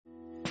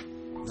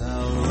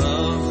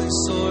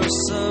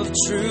source of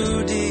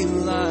true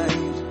delight,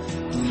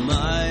 whom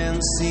I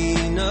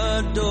unseen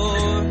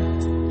adore.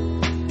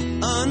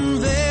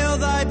 Unveil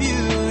thy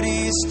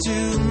beauties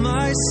to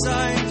my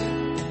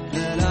sight,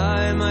 that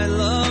I might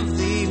love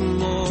thee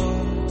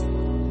more.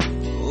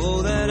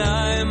 Oh, that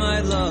I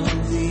might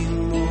love thee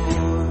more.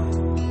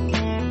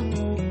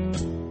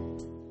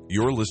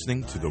 You're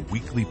listening to the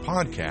weekly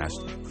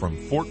podcast from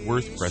Fort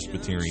Worth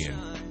Presbyterian.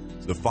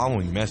 The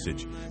following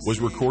message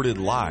was recorded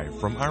live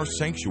from our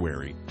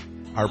sanctuary.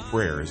 Our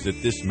prayer is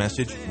that this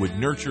message would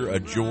nurture a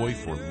joy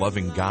for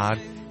loving God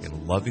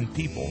and loving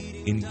people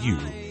in you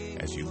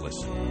as you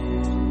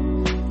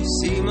listen.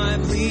 See my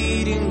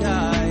bleeding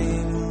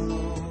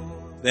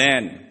dying.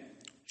 Then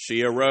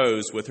she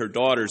arose with her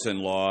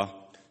daughters-in-law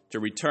to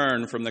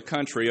return from the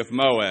country of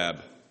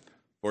Moab,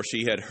 for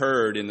she had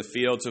heard in the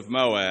fields of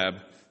Moab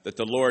that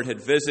the Lord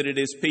had visited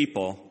his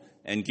people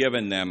and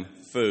given them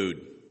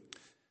food.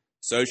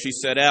 So she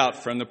set out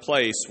from the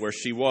place where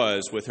she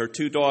was with her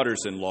two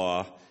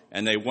daughters-in-law,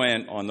 and they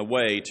went on the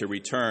way to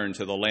return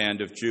to the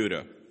land of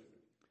Judah.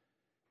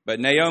 But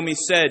Naomi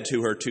said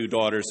to her two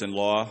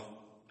daughters-in-law,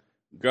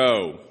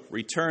 "Go,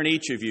 return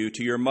each of you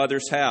to your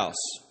mother's house.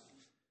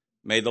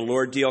 May the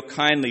Lord deal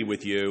kindly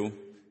with you,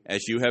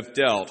 as you have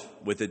dealt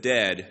with the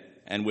dead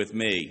and with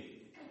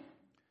me.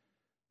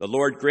 The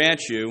Lord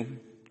grant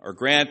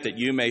that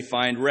you may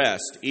find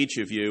rest, each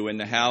of you, in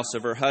the house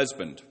of her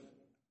husband."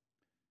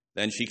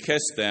 Then she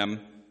kissed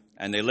them,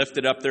 and they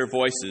lifted up their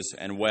voices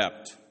and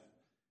wept.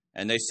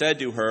 And they said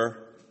to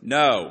her,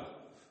 "No,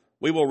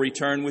 we will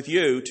return with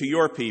you to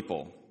your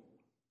people."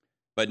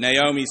 But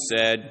Naomi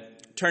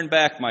said, "Turn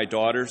back, my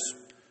daughters.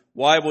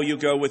 Why will you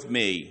go with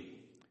me?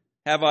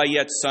 Have I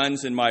yet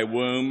sons in my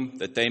womb,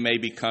 that they may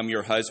become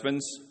your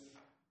husbands?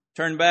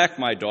 Turn back,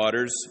 my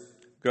daughters.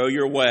 Go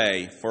your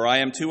way, for I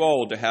am too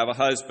old to have a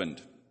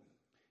husband.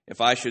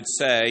 If I should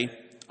say,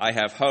 'I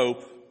have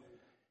hope,'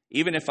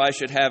 even if I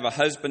should have a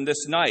husband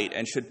this night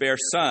and should bear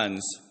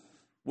sons,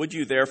 would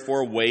you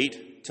therefore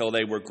wait till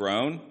they were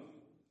grown?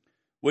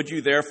 Would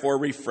you therefore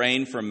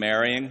refrain from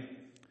marrying?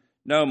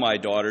 No, my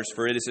daughters,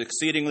 for it is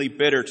exceedingly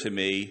bitter to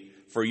me,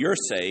 for your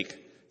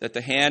sake, that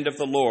the hand of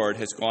the Lord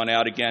has gone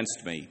out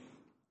against me."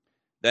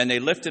 Then they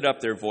lifted up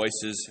their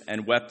voices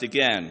and wept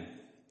again.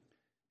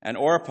 And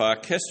Orpah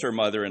kissed her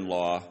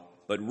mother-in-law,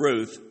 but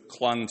Ruth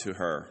clung to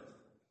her.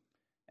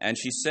 And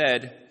she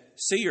said,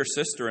 "See, your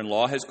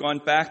sister-in-law has gone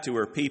back to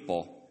her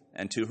people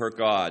and to her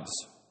gods.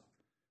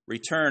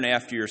 Return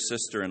after your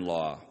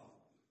sister-in-law."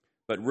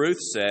 But Ruth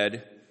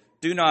said,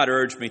 "Do not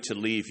urge me to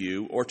leave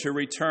you or to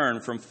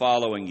return from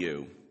following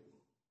you.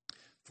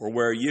 For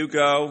where you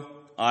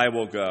go, I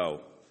will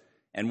go,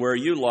 and where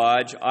you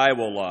lodge, I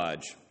will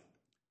lodge.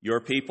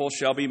 Your people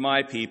shall be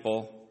my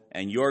people,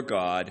 and your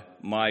God,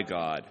 my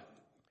God.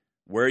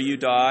 Where you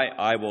die,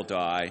 I will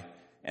die,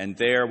 and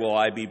there will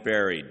I be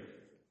buried.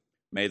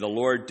 May the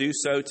Lord do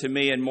so to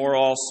me and more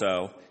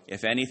also,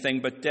 if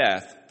anything but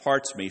death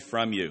parts me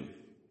from you."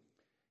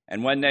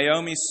 And when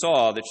Naomi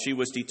saw that she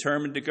was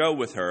determined to go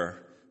with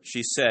her,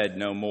 she said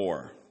no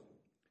more.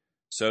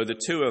 So the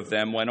two of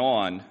them went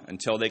on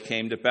until they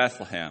came to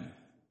Bethlehem.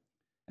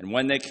 And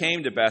when they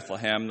came to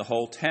Bethlehem, the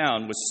whole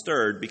town was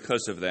stirred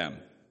because of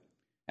them.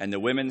 And the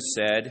women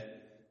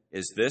said,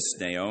 "Is this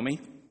Naomi?"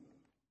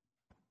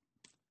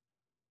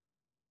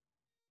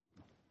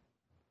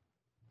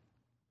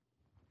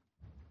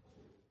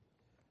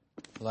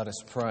 Let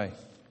us pray.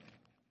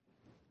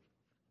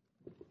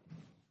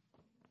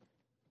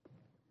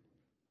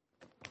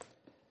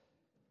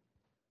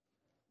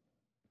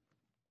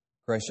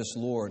 Gracious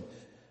Lord,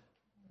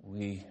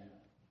 we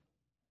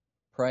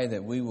pray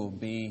that we will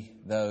be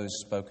those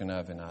spoken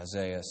of in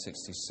Isaiah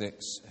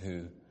 66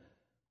 who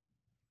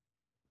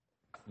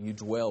you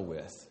dwell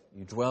with.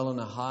 You dwell in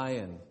a high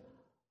and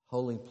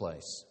holy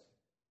place,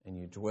 and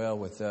you dwell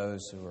with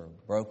those who are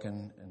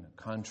broken and a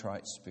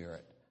contrite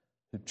spirit,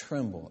 who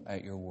tremble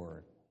at your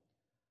word.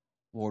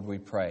 Lord, we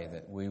pray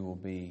that we will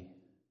be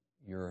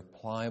your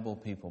pliable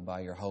people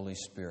by your Holy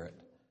Spirit,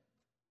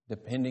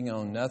 depending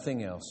on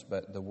nothing else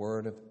but the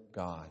Word of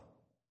God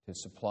to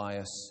supply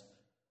us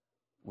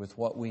with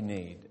what we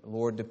need.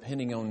 Lord,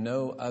 depending on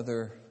no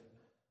other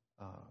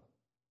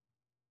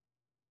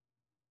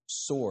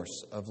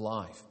source of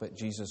life but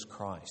Jesus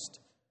Christ,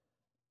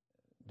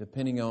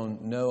 depending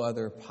on no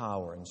other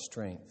power and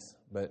strength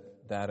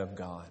but that of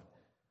God.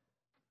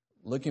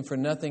 Looking for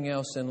nothing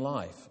else in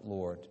life,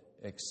 Lord,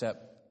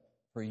 except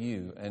for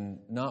you, and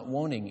not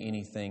wanting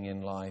anything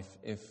in life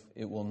if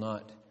it will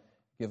not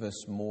give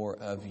us more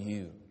of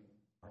you.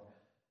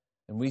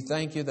 And we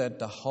thank you that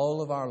the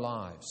whole of our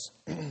lives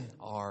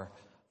are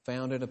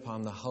founded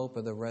upon the hope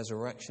of the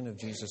resurrection of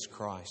Jesus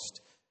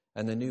Christ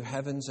and the new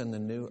heavens and the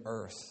new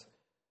earth,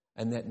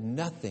 and that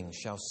nothing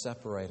shall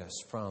separate us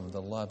from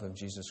the love of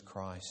Jesus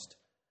Christ.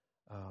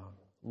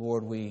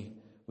 Lord, we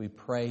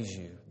praise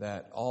you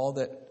that all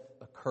that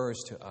occurs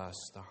to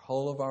us, the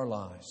whole of our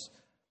lives,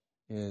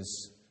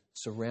 is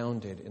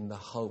surrounded in the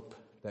hope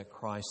that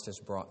Christ has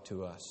brought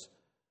to us,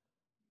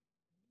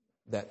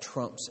 that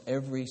trumps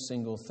every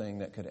single thing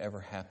that could ever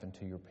happen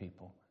to your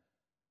people.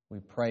 We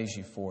praise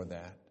you for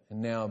that.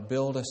 And now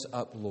build us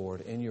up,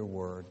 Lord, in your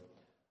word.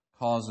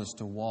 Cause us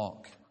to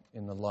walk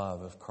in the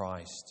love of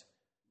Christ.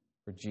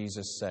 For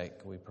Jesus' sake,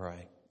 we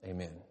pray.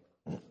 Amen.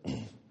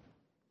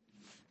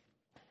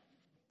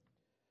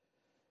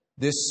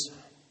 This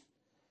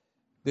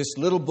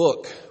little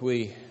book,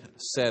 we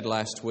said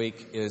last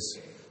week, is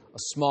a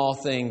small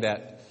thing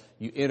that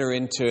you enter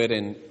into it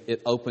and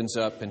it opens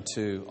up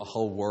into a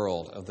whole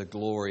world of the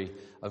glory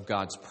of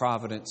God's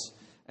providence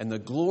and the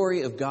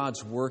glory of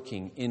God's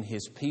working in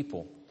His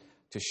people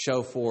to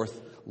show forth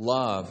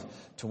love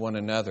to one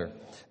another.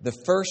 The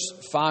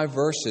first 5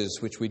 verses,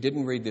 which we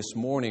didn't read this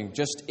morning,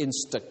 just in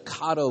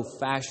staccato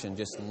fashion,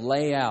 just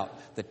lay out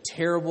the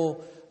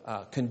terrible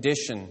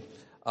condition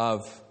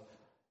of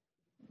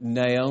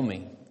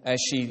Naomi as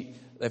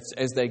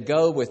they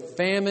go with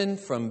famine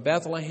from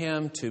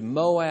Bethlehem to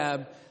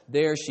Moab.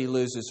 There she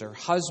loses her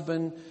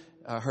husband.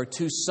 Her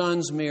 2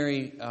 sons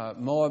marry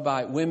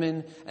Moabite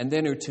women, and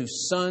then her 2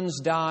 sons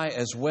die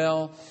as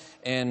well.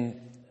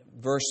 And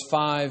verse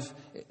 5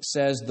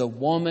 says the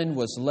woman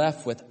was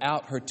left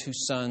without her 2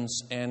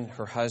 sons and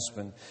her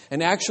husband.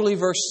 And actually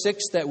verse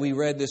 6 that we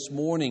read this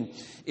morning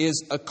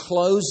is a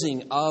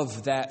closing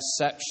of that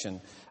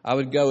section. I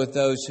would go with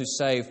those who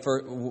say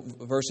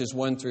verses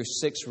 1 through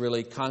 6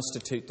 really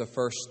constitute the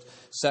first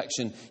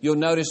section. You'll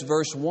notice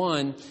verse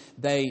 1,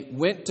 they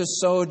went to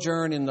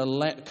sojourn in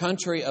the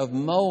country of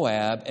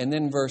Moab. And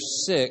then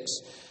verse 6,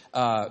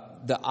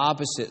 the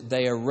opposite.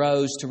 They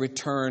arose to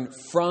return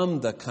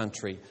from the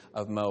country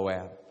of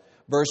Moab.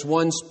 Verse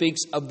 1 speaks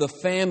of the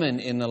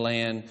famine in the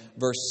land.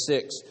 Verse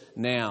 6,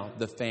 now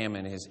the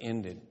famine has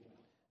ended.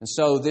 And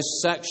so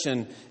this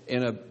section,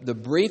 in the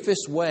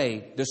briefest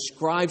way,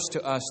 describes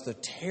to us the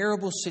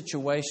terrible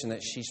situation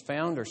that she's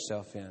found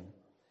herself in.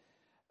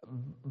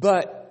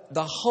 But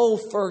the whole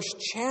first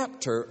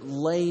chapter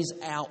lays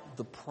out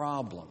the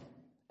problem.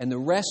 And the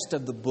rest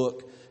of the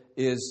book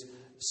is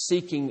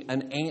seeking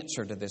an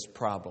answer to this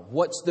problem.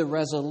 What's the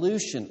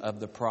resolution of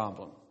the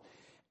problem?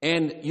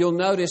 And you'll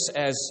notice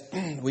as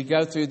we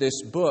go through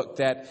this book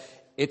that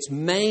it's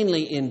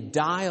mainly in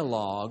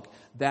dialogue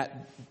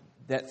that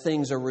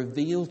things are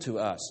revealed to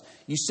us.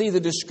 You see the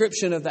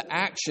description of the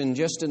action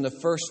just in the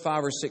first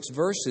 5 or 6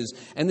 verses,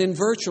 and then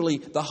virtually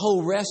the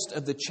whole rest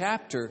of the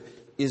chapter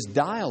is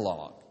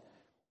dialogue.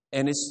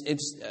 And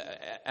it's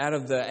out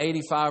of the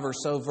 85 or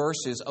so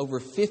verses, over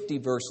 50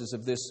 verses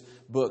of this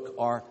book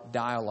are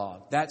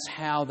dialogue. That's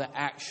how the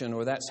action,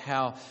 or that's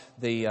how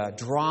the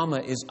drama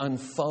is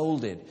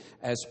unfolded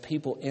as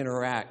people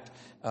interact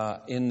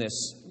in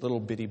this little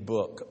bitty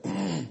book.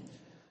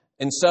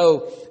 And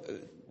so,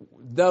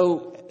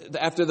 though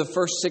after the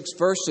first 6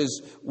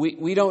 verses,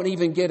 we don't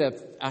even get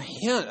a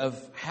hint of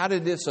how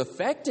did this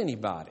affect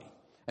anybody.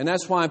 And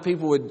that's why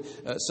people would,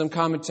 some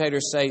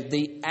commentators say,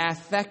 the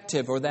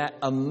affective or that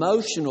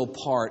emotional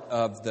part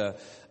of the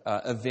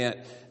event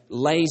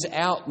lays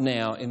out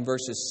now in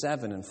verses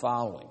 7 and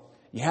following.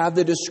 You have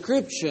the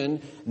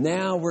description,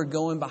 now we're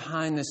going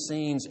behind the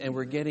scenes and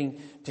we're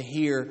getting to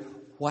hear,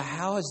 well,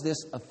 how has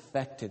this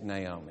affected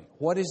Naomi?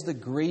 What is the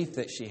grief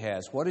that she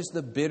has? What is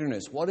the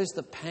bitterness? What is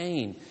the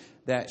pain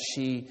that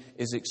she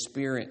is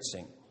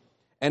experiencing?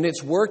 And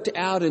it's worked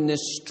out in this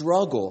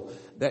struggle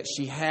that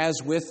she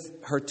has with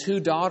her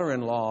 2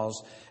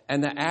 daughter-in-laws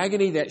and the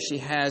agony that she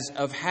has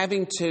of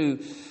having to,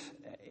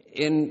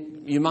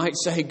 in, you might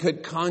say,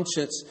 good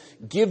conscience,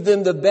 give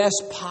them the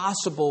best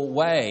possible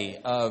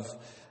way of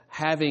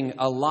having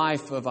a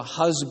life of a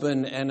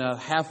husband and a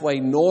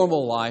halfway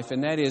normal life,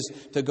 and that is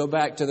to go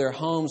back to their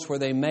homes where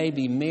they may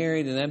be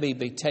married and they may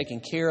be taken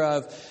care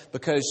of,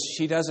 because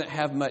she doesn't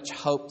have much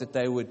hope that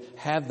they would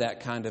have that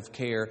kind of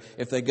care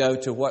if they go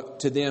to what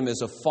to them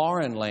is a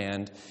foreign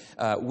land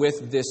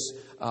with this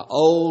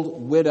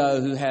old widow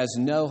who has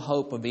no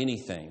hope of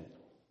anything.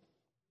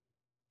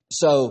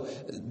 So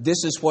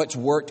this is what's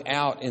worked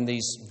out in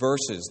these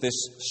verses, this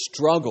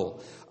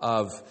struggle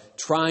of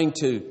trying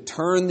to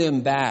turn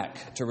them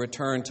back to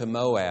return to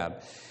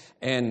Moab,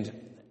 and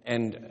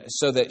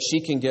so that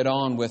she can get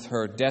on with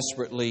her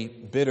desperately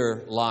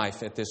bitter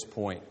life at this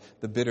point,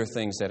 the bitter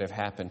things that have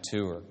happened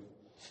to her.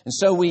 And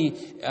so we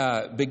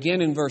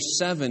begin in verse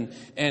 7,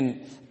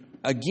 and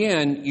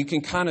again, you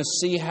can kind of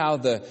see how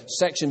the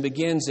section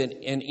begins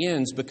and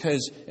ends,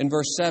 because in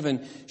verse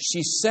 7,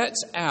 she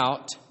sets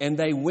out and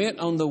they went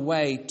on the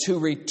way to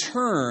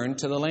return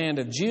to the land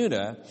of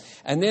Judah.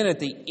 And then at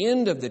the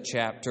end of the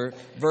chapter,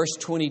 verse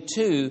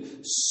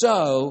 22,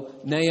 so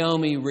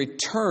Naomi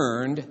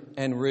returned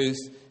and Ruth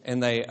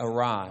and they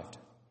arrived.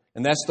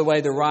 And that's the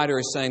way the writer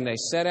is saying they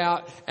set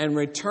out and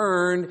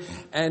returned,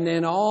 and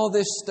then all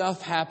this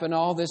stuff happened,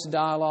 all this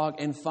dialogue,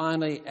 and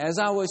finally, as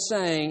I was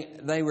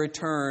saying, they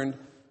returned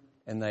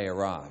and they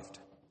arrived.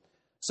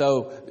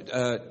 So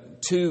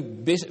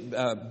two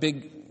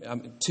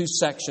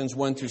sections,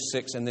 1 through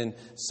 6, and then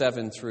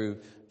 7 through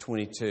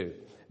 22.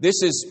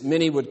 This is,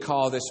 many would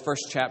call this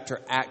first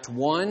chapter Act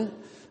 1,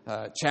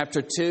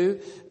 chapter 2,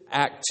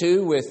 Act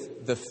 2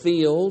 with the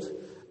field,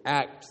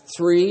 Act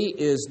 3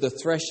 is the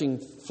threshing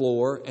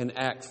floor, and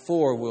Act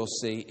 4, we'll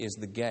see, is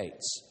the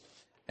gates.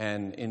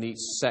 And in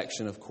each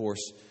section, of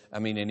course,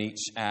 in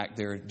each act,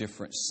 there are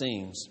different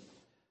scenes.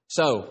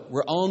 So,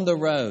 we're on the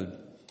road.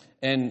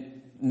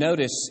 And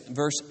notice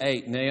verse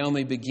 8,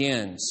 Naomi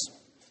begins,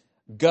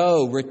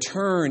 "Go,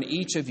 return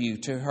each of you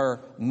to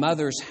her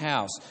mother's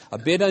house." A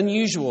bit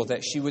unusual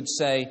that she would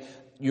say,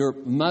 "your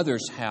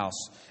mother's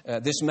house."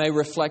 This may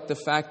reflect the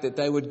fact that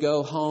they would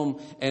go home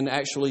and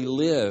actually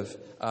live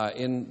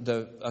in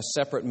a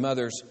separate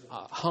mother's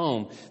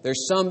home.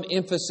 There's some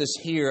emphasis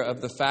here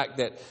of the fact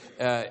that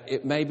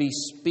it may be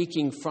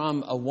speaking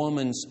from a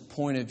woman's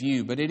point of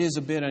view, but it is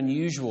a bit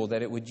unusual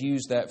that it would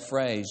use that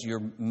phrase,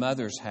 "your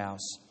mother's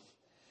house."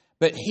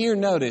 But here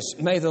notice,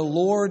 "May the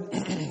Lord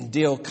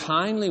deal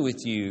kindly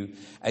with you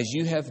as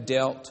you have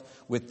dealt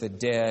with the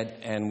dead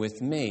and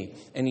with me."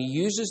 And she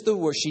uses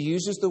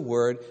the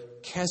word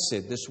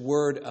chesed, this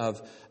word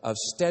of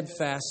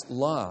steadfast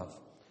love.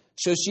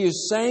 So she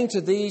is saying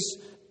to these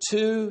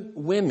two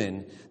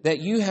women that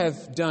you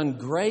have done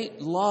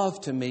great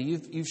love to me.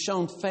 You've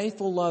shown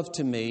faithful love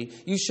to me.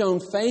 You've shown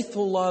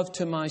faithful love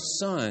to my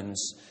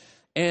sons.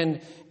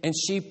 And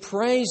she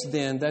prays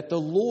then that the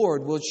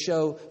Lord will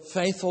show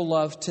faithful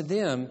love to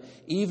them,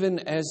 even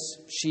as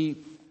she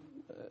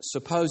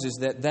supposes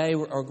that they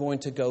are going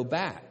to go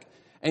back.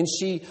 And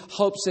she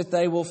hopes that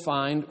they will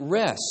find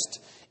rest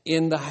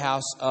in the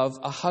house of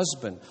a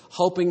husband,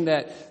 hoping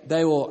that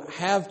they will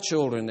have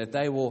children, that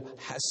they will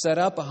set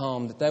up a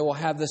home, that they will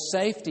have the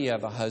safety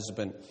of a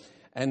husband,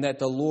 and that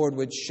the Lord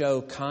would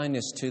show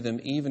kindness to them,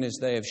 even as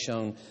they have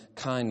shown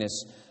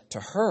kindness to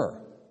her.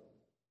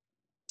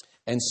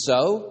 And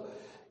so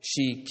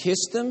she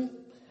kissed them.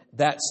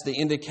 That's the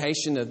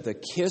indication of the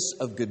kiss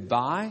of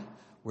goodbye.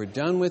 We're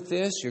done with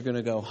this. You're going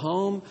to go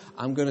home.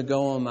 I'm going to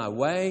go on my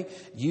way.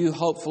 You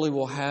hopefully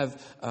will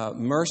have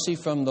mercy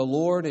from the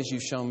Lord as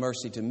you've shown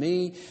mercy to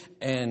me.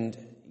 And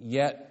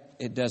yet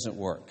it doesn't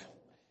work.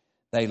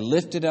 They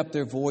lifted up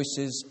their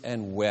voices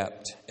and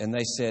wept. And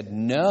they said,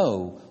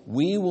 "No,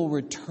 we will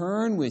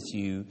return with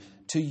you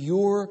to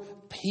your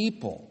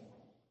people."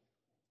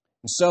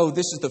 And so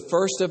this is the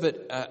first of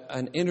it,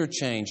 an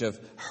interchange of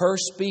her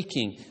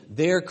speaking,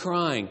 they're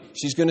crying.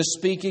 She's going to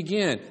speak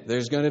again.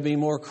 There's going to be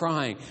more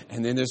crying,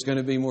 and then there's going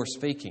to be more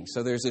speaking.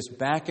 So there's this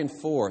back and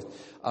forth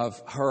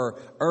of her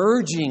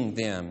urging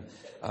them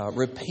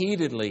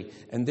repeatedly,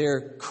 and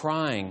they're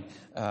crying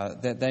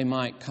that they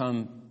might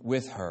come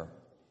with her.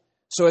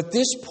 So at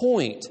this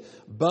point,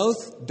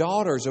 both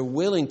daughters are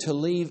willing to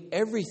leave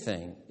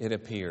everything, it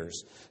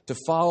appears, to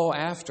follow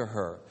after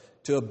her,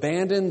 to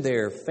abandon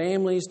their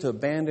families, to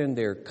abandon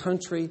their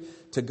country,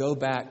 to go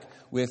back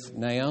with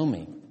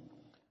Naomi.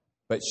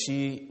 But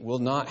she will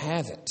not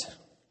have it.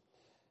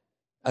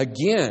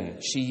 Again,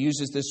 she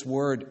uses this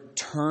word,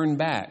 turn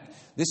back.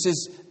 This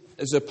is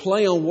a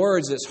play on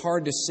words that's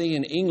hard to see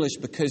in English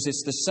because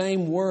it's the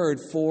same word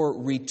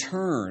for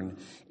return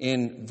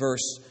in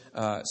verse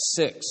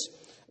 6.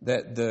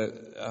 Verse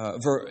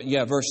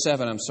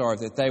 7,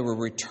 that they were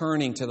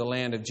returning to the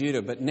land of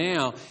Judah. But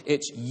now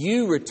it's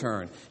you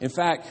return. In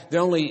fact, there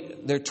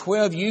are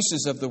 12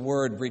 uses of the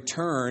word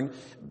return.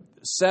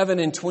 7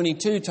 and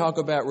 22 talk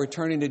about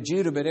returning to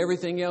Judah, but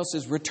everything else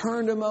is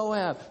return to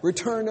Moab,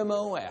 return to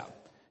Moab.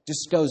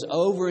 Just goes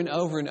over and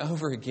over and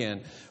over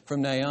again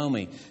from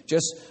Naomi.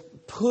 Just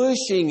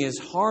pushing as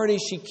hard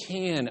as she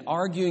can,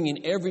 arguing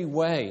in every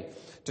way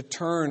to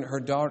turn her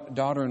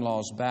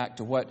daughter-in-laws back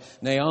to what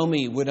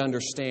Naomi would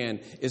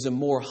understand is a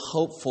more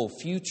hopeful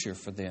future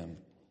for them.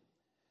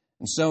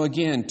 And so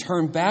again,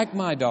 turn back,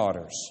 my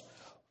daughters.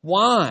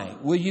 Why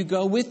will you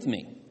go with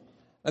me?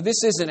 Now,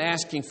 this isn't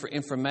asking for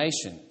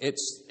information.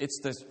 It's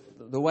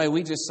the way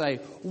we just say,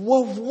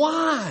 well,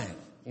 why?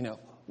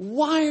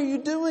 Why are you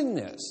doing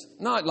this?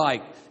 Not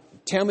like,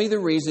 tell me the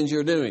reasons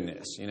you're doing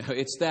this.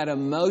 It's that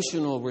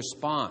emotional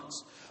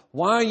response.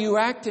 Why are you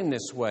acting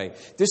this way?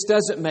 This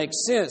doesn't make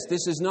sense.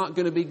 This is not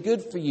going to be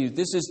good for you.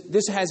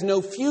 This has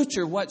no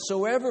future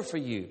whatsoever for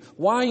you.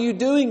 Why are you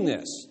doing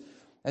this?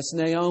 That's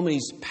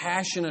Naomi's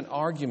passionate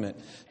argument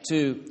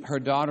to her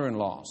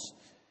daughter-in-laws.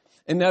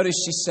 And notice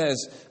she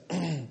says,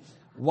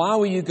 why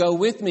will you go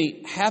with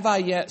me? Have I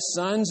yet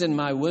sons in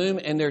my womb?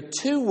 And there are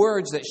two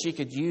words that she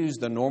could use,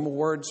 the normal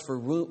words for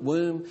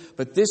womb,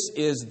 but this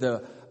is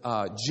the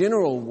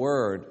general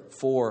word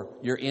for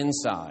your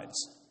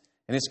insides.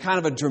 And it's kind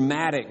of a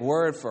dramatic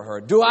word for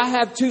her. Do I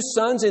have two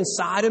sons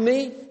inside of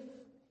me?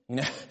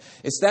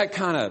 It's that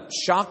kind of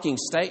shocking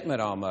statement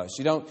almost.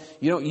 You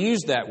don't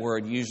use that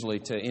word usually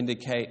to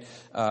indicate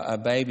a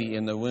baby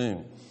in the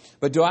womb.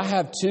 But do I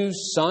have two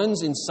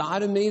sons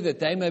inside of me that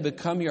they may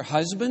become your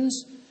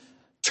husbands?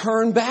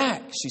 Turn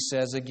back, she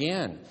says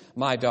again,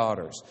 my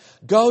daughters.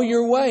 Go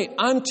your way.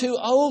 I'm too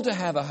old to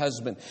have a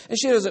husband. And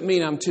she doesn't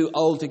mean I'm too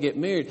old to get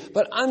married,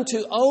 but I'm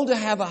too old to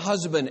have a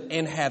husband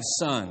and have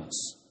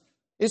sons.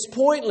 It's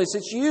pointless.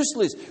 It's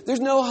useless. There's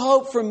no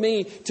hope for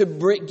me to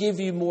give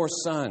you more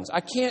sons. I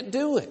can't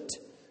do it.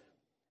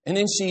 And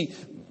then she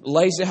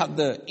lays out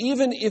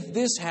even if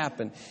this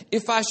happened,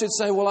 if I should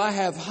say, well, I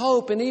have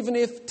hope, and even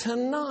if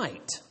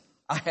tonight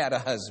I had a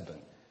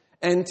husband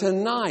And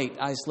tonight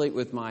I sleep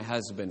with my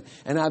husband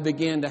and I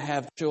begin to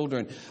have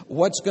children.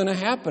 What's going to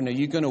happen? Are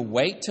you going to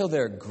wait till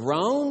they're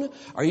grown?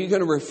 Are you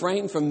going to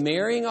refrain from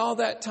marrying all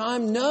that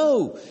time?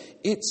 No.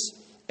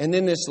 And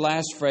then this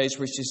last phrase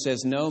where she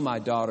says, no, my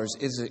daughters,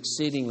 is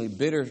exceedingly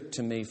bitter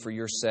to me for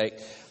your sake.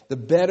 The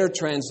better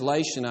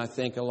translation, I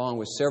think, along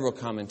with several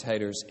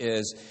commentators,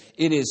 is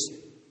it is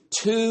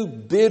too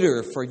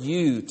bitter for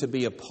you to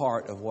be a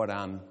part of what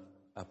I'm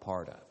a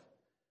part of.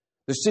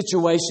 The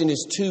situation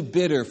is too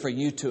bitter for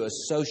you to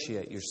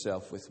associate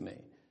yourself with me.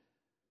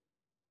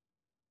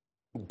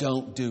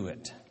 Don't do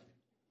it.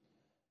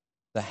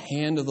 The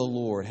hand of the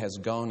Lord has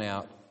gone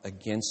out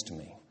against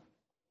me.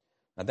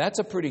 Now, that's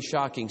a pretty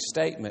shocking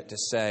statement to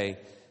say,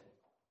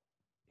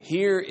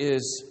 here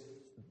is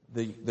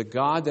the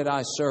God that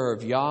I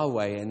serve,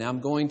 Yahweh, and I'm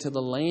going to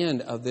the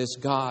land of this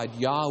God,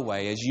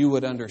 Yahweh, as you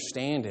would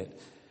understand it.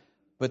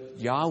 But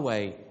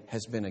Yahweh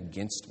has been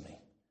against me.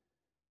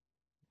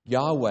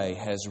 Yahweh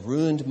has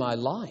ruined my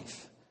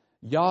life.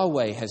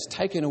 Yahweh has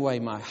taken away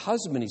my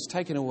husband. He's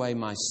taken away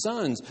my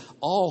sons.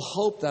 All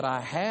hope that I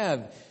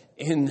have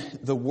in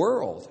the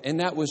world. And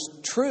that was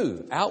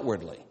true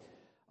outwardly.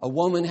 A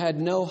woman had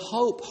no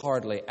hope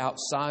hardly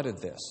outside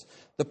of this.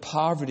 The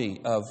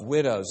poverty of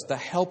widows, the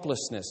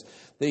helplessness,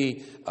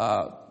 the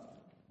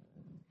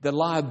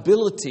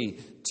liability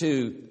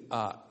to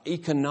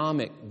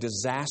economic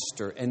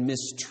disaster and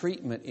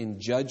mistreatment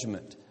in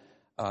judgment,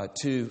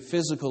 to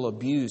physical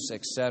abuse,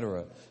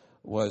 etc.,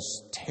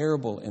 was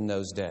terrible in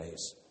those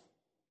days.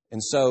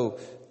 And so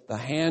the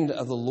hand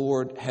of the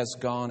Lord has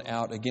gone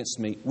out against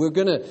me. We're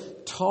going to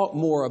talk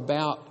more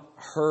about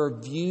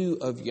her view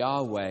of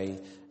Yahweh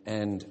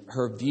and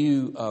her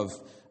view of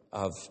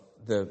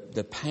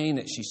the pain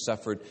that she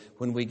suffered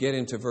when we get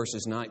into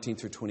verses 19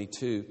 through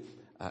 22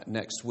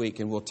 next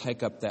week. And we'll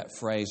take up that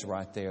phrase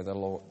right there,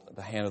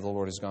 the hand of the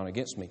Lord has gone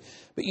against me.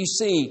 But you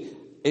see,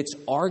 it's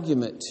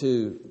argument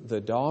to the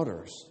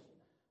daughters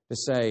to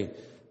say,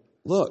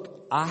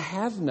 look, I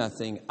have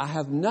nothing. I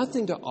have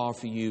nothing to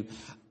offer you.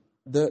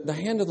 The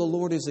hand of the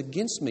Lord is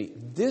against me.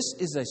 This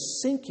is a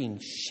sinking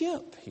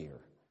ship here.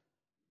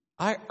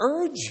 I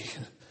urge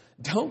you,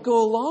 don't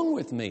go along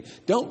with me.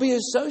 Don't be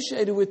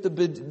associated with the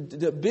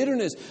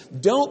bitterness.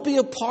 Don't be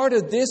a part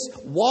of this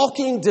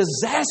walking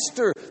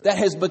disaster that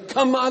has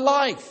become my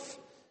life.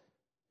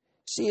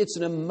 See, it's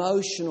an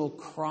emotional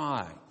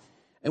cry.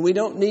 And we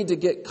don't need to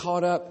get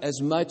caught up as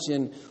much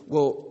in,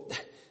 well,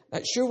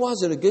 that sure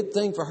wasn't a good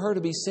thing for her to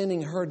be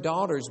sending her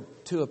daughters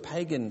to a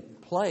pagan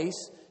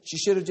place. She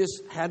should have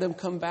just had them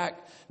come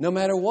back no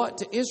matter what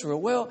to Israel.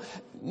 Well,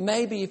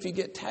 maybe if you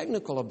get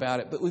technical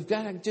about it, but we've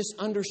got to just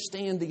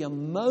understand the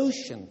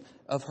emotion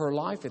of her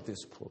life at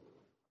this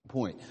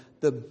point.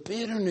 The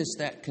bitterness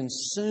that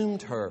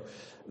consumed her.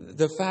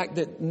 The fact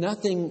that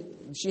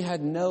she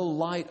had no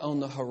light on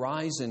the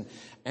horizon.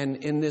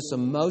 And in this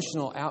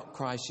emotional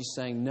outcry, she's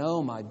saying,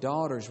 no, my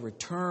daughters,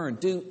 return.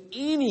 Do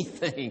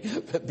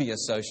anything but be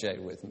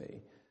associated with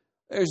me.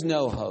 There's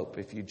no hope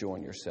if you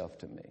join yourself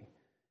to me.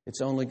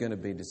 It's only going to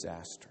be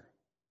disaster.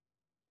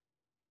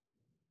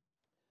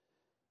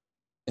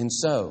 And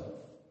so,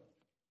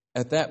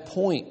 at that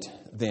point,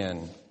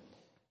 then,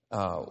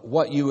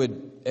 what you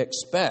would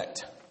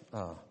expect,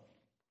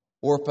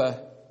 Orpah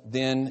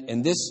then,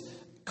 and this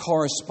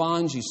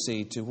corresponds, you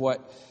see, to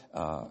what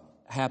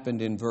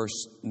happened in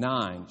verse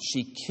 9.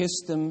 She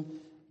kissed them,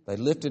 they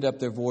lifted up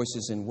their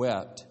voices and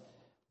wept.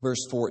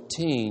 Verse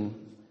 14,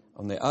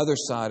 on the other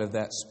side of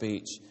that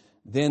speech,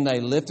 then they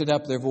lifted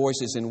up their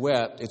voices and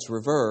wept. It's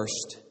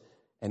reversed.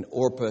 And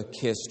Orpah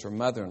kissed her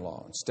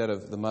mother-in-law instead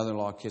of the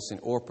mother-in-law kissing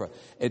Orpah.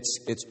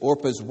 It's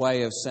Orpah's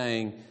way of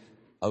saying,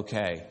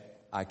 okay,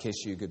 I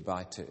kiss you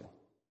goodbye too.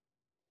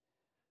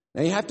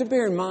 Now you have to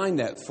bear in mind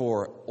that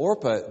for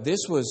Orpah, this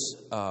was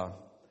a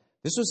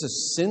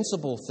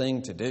sensible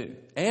thing to do,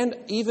 and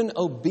even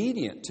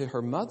obedient to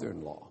her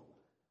mother-in-law.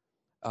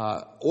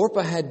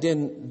 Orpah had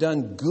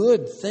done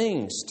good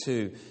things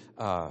to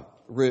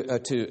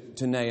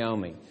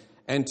Naomi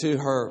and to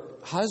her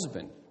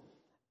husband.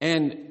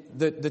 And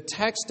the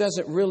text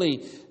doesn't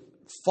really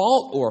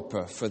fault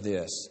Orpah for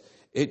this.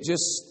 It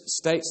just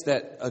states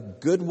that a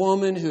good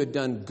woman who had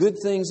done good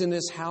things in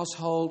this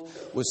household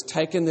was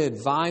taking the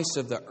advice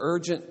of the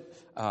urgent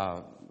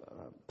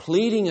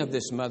pleading of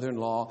this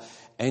mother-in-law,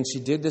 and she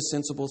did the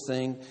sensible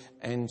thing,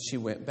 and she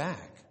went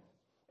back.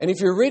 And if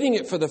you're reading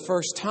it for the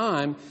first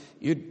time,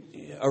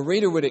 a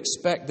reader would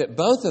expect that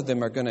both of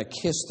them are going to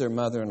kiss their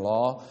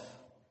mother-in-law,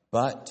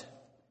 but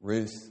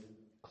Ruth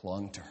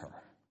clung to her.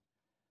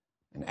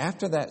 And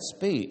after that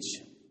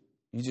speech,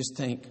 you just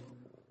think,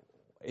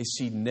 is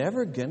she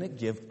never going to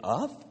give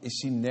up? Is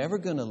she never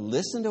going to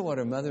listen to what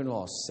her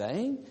mother-in-law is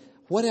saying?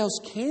 What else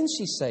can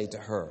she say to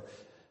her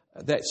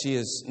that she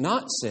has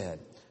not said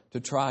to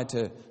try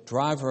to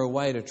drive her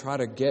away, to try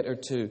to get her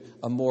to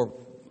a more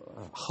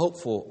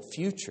hopeful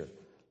future?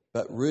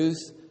 But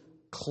Ruth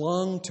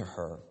clung to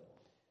her.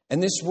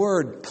 And this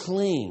word,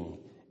 cling,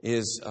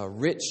 is a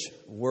rich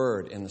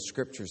word in the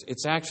Scriptures.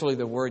 It's actually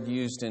the word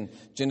used in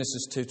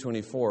Genesis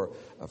 2:24.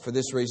 For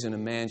this reason, a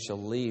man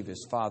shall leave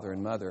his father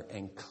and mother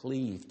and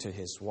cleave to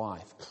his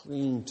wife,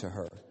 cling to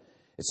her.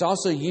 It's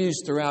also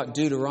used throughout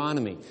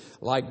Deuteronomy,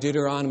 like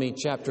Deuteronomy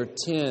chapter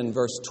 10,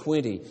 verse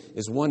 20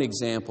 is one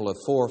example of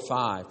 4 or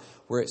 5,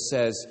 where it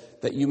says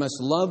that you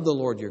must love the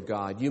Lord your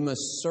God, you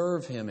must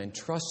serve Him and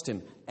trust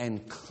Him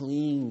and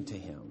cling to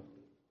Him.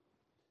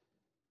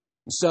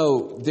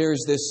 So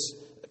there's this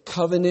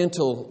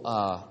covenantal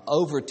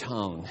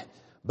overtone,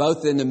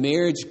 both in the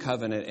marriage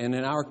covenant and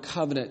in our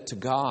covenant to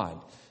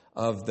God,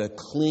 of the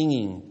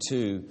clinging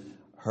to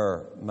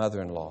her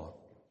mother-in-law.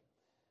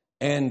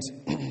 And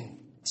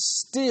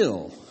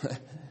Still,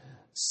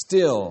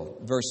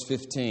 verse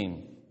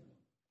 15,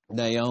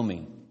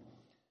 Naomi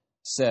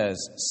says,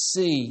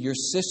 "See, your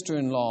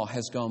sister-in-law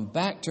has gone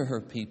back to her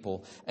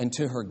people and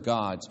to her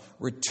gods.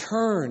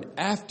 Return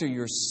after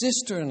your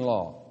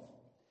sister-in-law."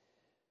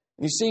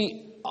 You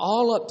see,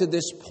 all up to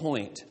this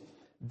point,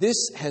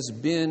 this has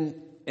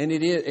been, and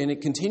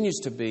it continues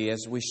to be,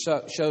 as we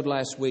showed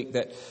last week,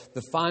 that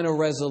the final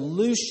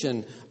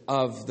resolution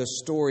of the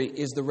story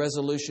is the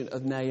resolution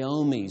of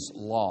Naomi's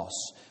loss,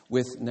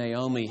 with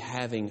Naomi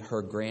having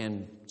her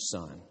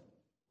grandson.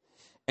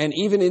 And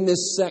even in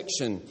this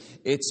section,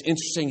 it's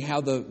interesting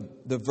how the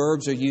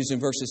verbs are used in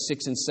verses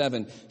 6 and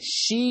 7.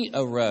 She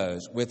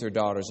arose with her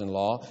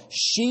daughters-in-law.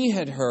 She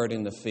had heard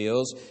in the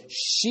fields.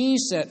 She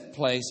set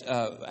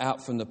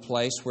out from the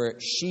place where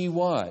she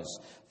was.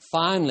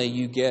 Finally,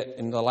 you get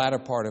in the latter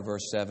part of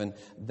verse 7,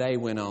 they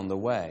went on the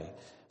way.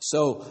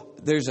 So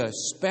there's a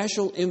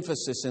special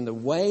emphasis in the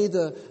way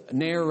the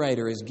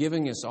narrator is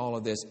giving us all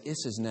of this.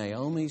 This is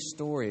Naomi's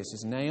story. This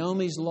is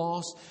Naomi's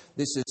loss.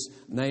 This is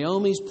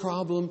Naomi's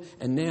problem.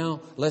 And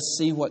now let's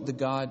see what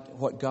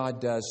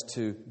God does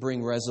to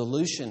bring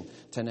resolution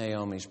to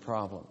Naomi's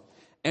problem.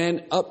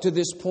 And up to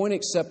this point,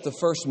 except the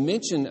first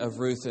mention of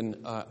Ruth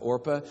and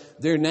Orpah,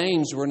 their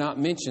names were not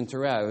mentioned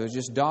throughout. It was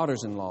just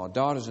daughters-in-law,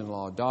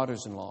 daughters-in-law,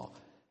 daughters-in-law.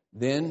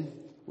 Then,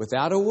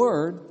 without a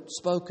word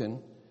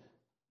spoken,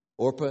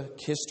 Orpah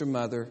kissed her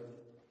mother,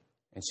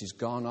 and she's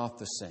gone off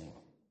the scene.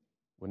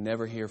 We'll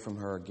never hear from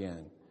her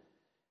again.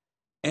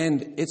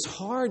 And it's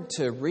hard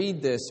to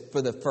read this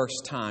for the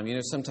first time. You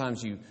know,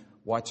 sometimes you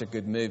watch a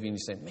good movie and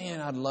you say, man,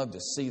 I'd love to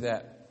see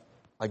that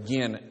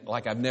again,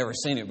 like I've never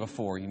seen it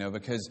before, you know,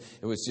 because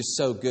it was just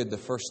so good the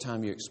first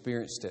time you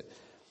experienced it.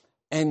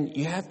 And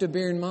you have to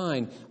bear in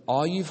mind,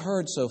 all you've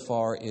heard so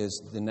far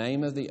is the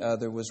name of the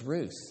other was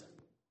Ruth.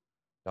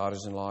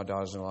 Daughters-in-law,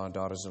 daughters-in-law,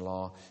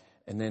 daughters-in-law.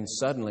 And then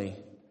suddenly,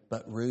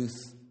 but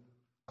Ruth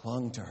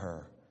clung to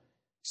her.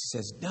 She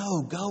says,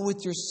 no, go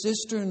with your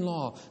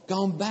sister-in-law.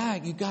 Gone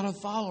back. You've got to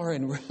follow her.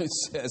 And Ruth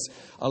says,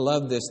 I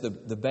love this.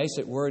 The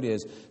basic word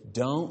is,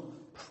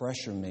 don't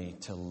pressure me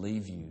to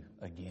leave you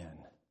again.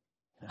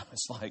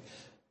 It's like,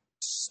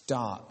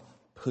 stop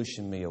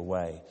pushing me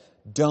away.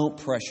 Don't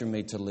pressure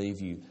me to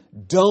leave you.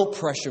 Don't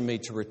pressure me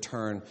to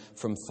return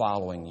from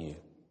following you.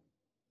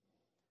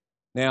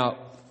 Now,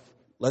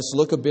 let's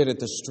look a bit at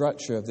the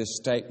structure of this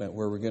statement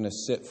where we're going to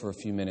sit for a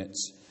few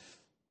minutes.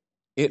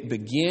 It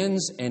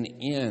begins and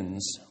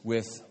ends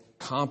with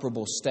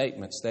comparable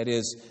statements. That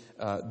is,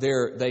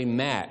 they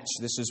match.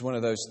 This is one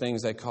of those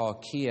things they call a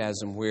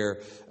chiasm, where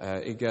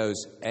it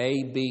goes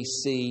A, B,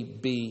 C,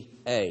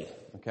 B, A.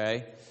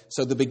 Okay?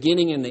 So the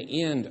beginning and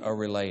the end are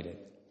related.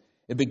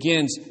 It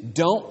begins,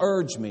 don't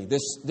urge me,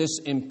 this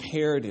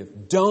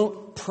imperative.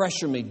 Don't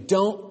pressure me.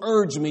 Don't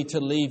urge me to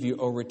leave you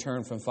or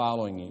return from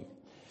following you.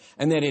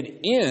 And then it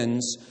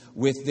ends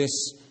with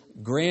this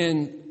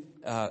grand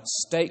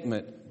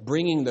statement,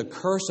 bringing the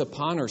curse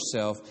upon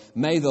herself.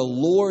 May the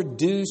Lord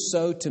do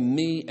so to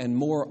me and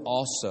more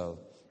also,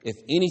 if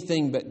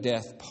anything but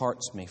death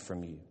parts me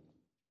from you.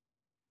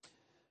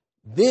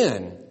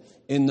 Then,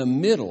 in the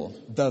middle,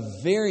 the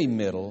very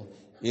middle,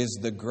 is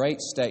the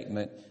great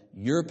statement,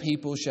 your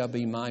people shall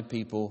be my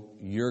people,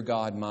 your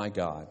God my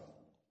God.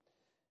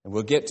 And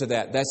we'll get to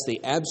that. That's the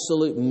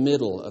absolute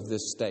middle of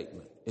this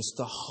statement. It's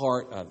the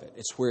heart of it.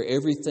 It's where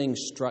everything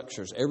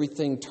structures,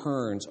 everything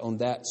turns on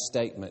that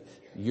statement.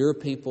 Your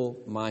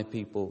people, my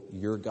people,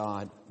 your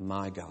God,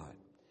 my God.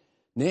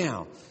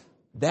 Now,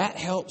 that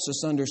helps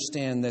us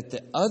understand that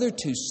the other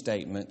two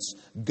statements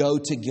go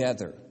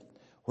together.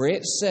 Where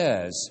it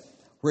says,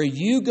 where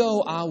you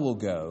go, I will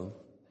go,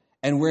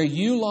 and where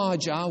you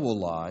lodge, I will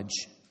lodge,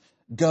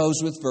 goes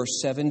with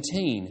verse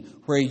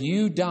 17. Where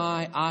you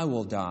die, I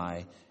will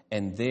die,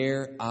 and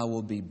there I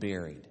will be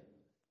buried.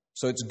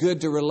 So it's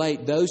good to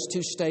relate those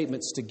two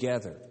statements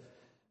together.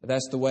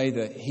 That's the way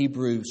the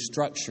Hebrew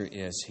structure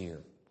is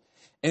here.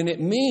 And it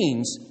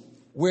means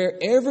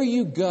wherever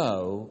you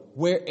go,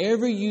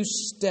 wherever you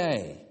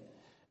stay.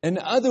 In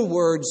other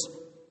words,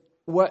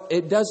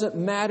 it doesn't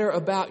matter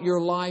about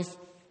your life.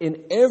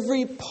 In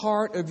every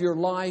part of your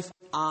life,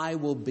 I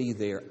will be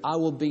there. I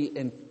will be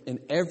in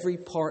every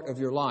part of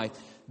your life.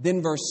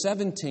 Then verse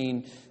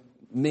 17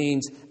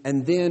 means,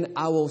 and then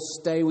I will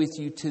stay with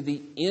you to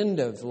the end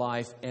of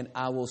life, and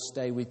I will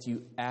stay with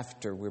you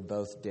after we're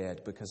both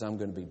dead, because I'm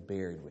going to be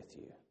buried with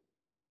you.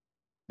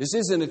 This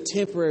isn't a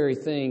temporary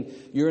thing.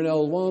 You're an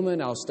old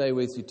woman, I'll stay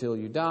with you till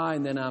you die,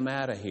 and then I'm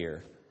out of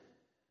here.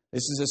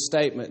 This is a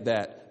statement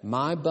that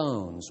my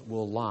bones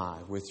will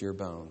lie with your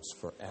bones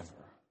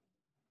forever.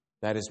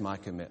 That is my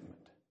commitment.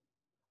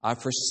 I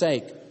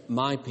forsake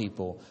my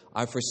people.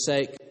 I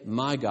forsake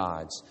my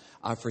gods.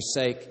 I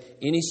forsake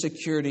any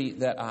security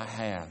that I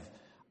have.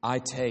 I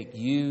take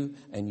you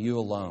and you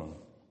alone.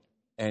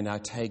 And I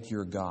take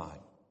your God.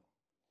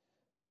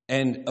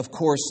 And of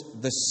course,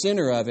 the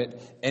center of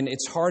it, and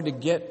it's hard to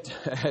get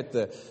at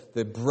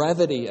the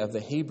brevity of the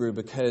Hebrew,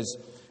 because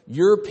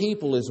your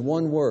people is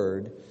one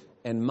word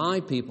and my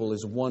people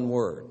is one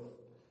word.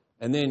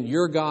 And then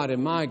your God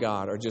and my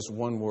God are just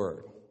one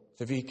word.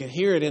 So if you can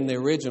hear it in the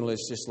original,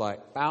 it's just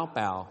like bow,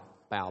 bow,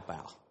 bow,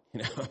 bow.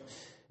 You know,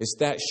 it's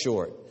that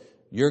short.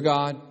 Your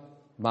God,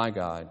 my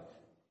God,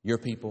 your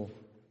people,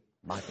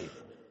 my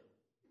people.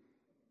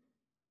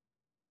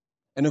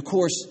 And of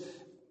course,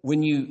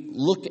 when you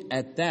look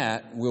at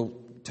that, we'll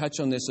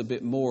touch on this a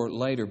bit more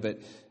later, but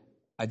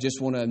I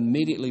just want to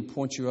immediately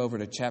point you over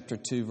to chapter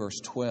 2, verse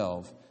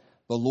 12.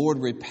 The Lord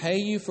repay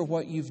you for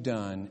what you've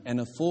done, and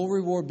a full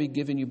reward be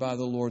given you by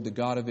the Lord, the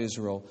God of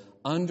Israel,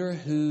 under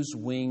whose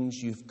wings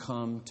you've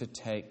come to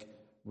take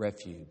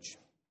refuge.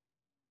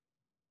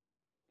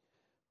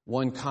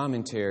 One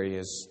commentary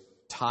is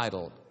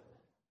titled,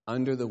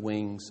 Under the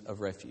Wings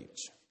of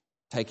Refuge,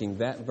 taking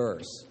that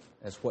verse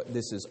as what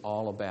this is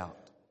all about.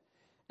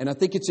 And I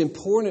think it's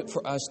important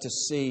for us to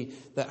see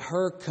that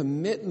her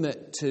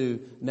commitment to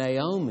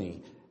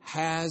Naomi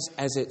has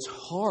as its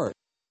heart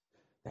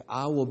that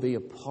I will be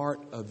a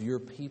part of your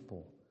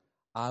people.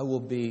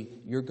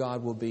 Your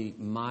God will be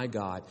my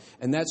God.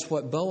 And that's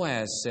what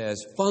Boaz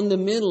says.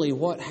 Fundamentally,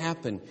 what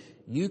happened?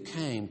 You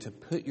came to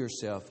put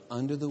yourself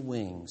under the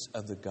wings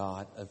of the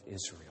God of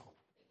Israel.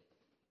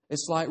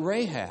 It's like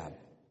Rahab,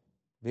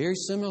 very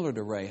similar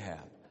to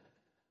Rahab,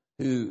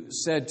 who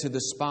said to the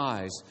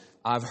spies,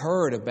 I've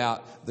heard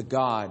about the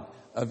God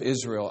of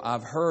Israel.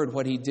 I've heard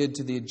what he did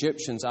to the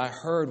Egyptians. I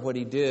heard what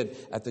he did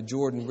at the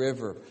Jordan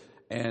River.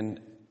 And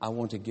I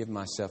want to give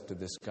myself to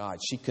this God.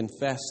 She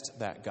confessed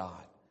that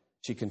God.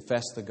 She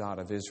confessed the God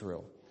of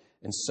Israel.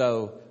 And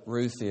so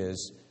Ruth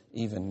is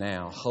even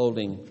now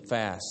holding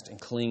fast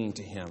and clinging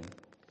to him.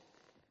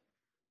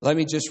 Let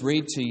me just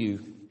read to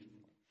you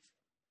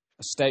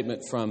a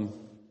statement from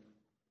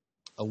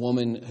a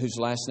woman whose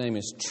last name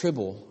is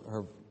Tribble.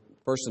 Her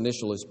first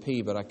initial is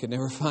P, but I could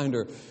never find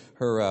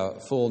her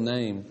full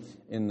name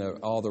in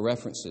all the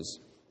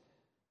references.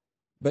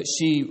 But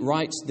she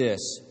writes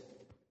this: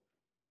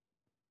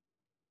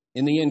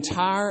 in the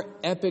entire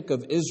epic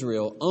of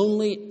Israel,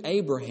 only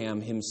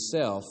Abraham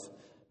himself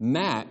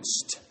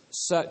matched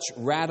such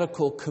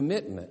radical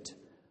commitment.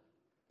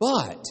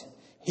 But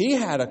he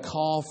had a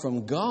call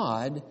from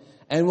God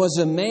and was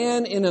a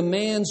man in a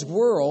man's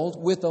world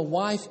with a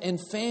wife and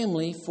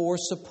family for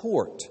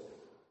support.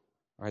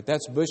 All right,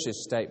 that's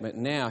Bush's statement.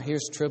 Now,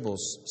 here's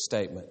Tribble's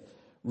statement.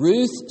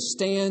 Ruth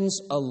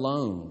stands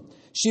alone.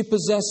 She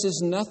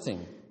possesses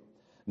nothing.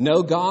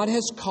 No God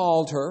has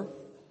called her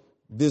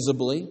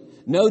visibly.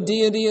 No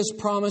deity has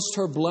promised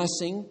her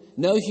blessing.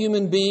 No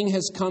human being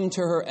has come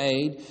to her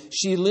aid.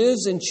 She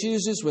lives and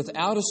chooses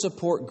without a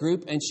support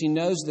group, and she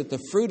knows that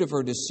the fruit of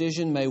her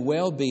decision may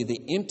well be the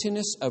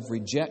emptiness of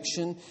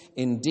rejection,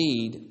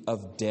 indeed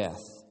of death.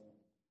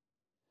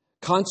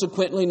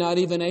 Consequently, not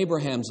even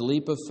Abraham's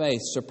leap of faith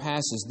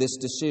surpasses this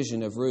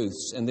decision of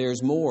Ruth's. And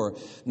there's more.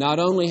 Not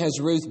only has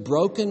Ruth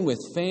broken with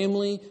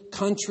family,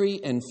 country,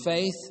 and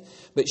faith,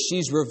 but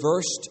she's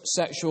reversed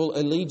sexual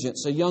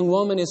allegiance. A young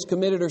woman has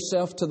committed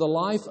herself to the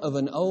life of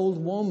an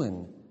old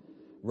woman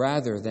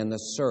rather than the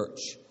search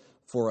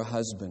for a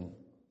husband.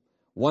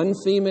 One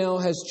female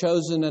has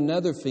chosen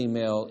another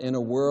female in a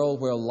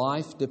world where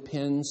life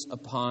depends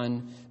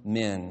upon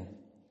men.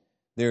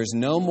 There's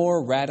no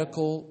more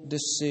radical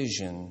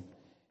decision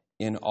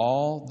in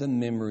all the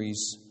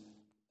memories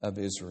of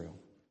Israel.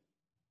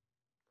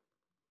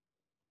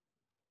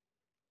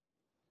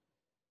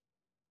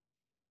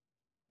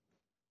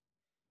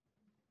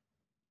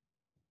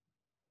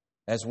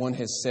 As one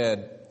has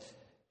said,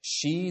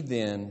 she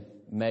then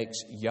makes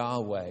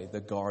Yahweh the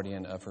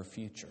guardian of her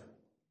future.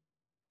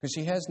 Because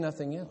she has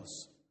nothing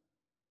else.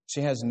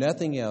 She has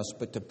nothing else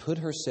but to put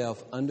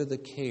herself under the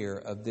care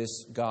of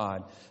this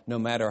God, no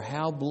matter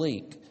how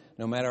bleak,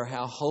 no matter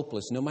how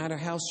hopeless, no matter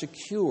how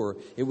secure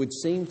it would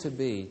seem to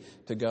be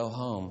to go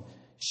home.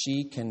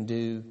 She can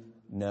do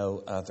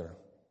no other.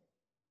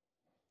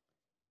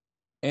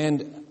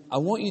 And I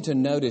want you to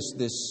notice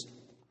this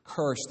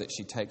curse that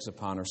she takes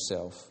upon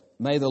herself.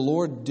 May the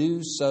Lord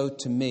do so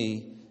to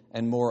me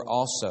and more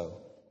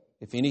also,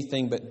 if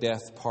anything but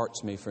death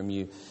parts me from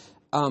you.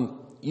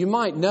 You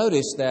might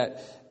notice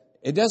that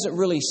it doesn't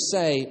really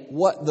say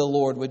what the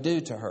Lord would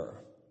do to her.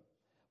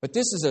 But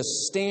this is a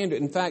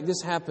standard. In fact,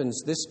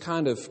 this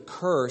kind of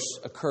curse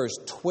occurs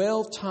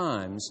 12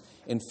 times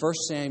in 1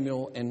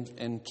 Samuel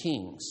and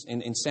Kings,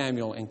 in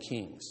Samuel and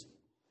Kings.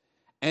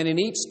 And in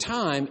each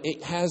time,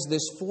 it has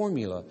this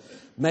formula.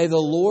 May the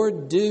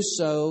Lord do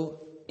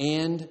so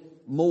and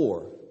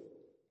more,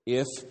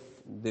 if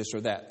this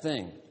or that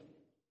thing.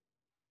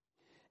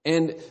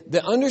 And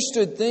the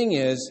understood thing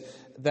is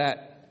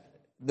that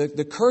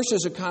the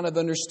curses are kind of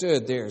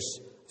understood. There's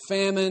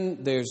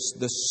famine, there's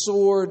the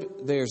sword,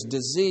 there's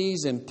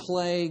disease and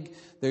plague,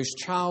 there's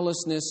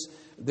childlessness,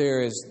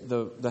 there is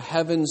the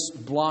heavens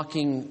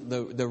blocking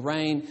the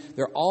rain.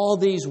 There are all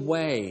these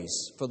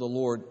ways for the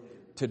Lord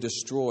to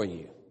destroy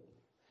you.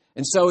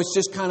 And so it's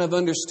just kind of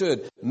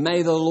understood.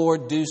 May the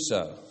Lord do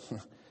so.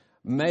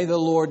 May the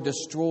Lord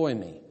destroy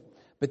me.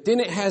 But then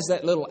it has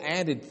that little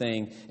added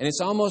thing, and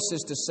it's almost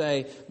as to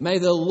say, may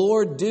the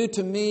Lord do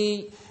to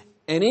me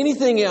and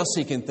anything else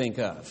He can think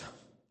of.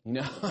 You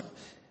know,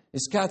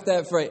 it's got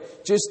that phrase.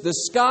 Just the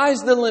sky's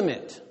the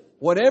limit.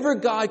 Whatever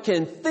God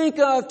can think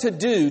of to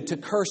do to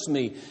curse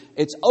me,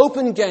 it's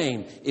open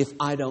game if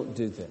I don't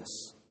do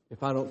this,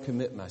 if I don't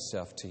commit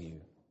myself to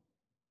you.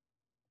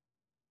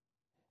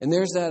 And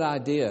there's that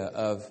idea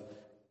of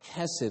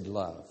hesed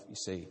love, you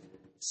see,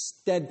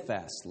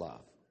 steadfast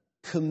love,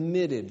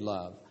 committed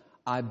love.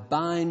 I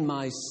bind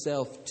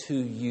myself to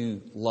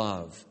you,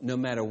 love, no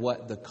matter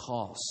what the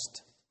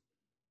cost.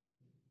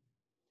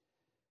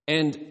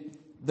 And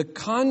the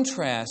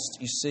contrast,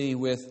 you see,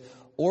 with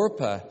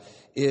Orpah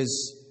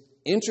is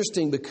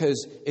interesting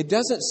because it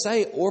doesn't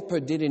say Orpah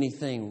did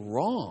anything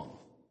wrong.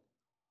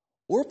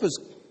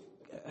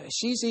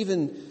 She's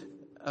even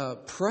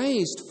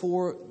praised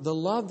for the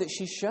love that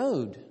she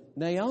showed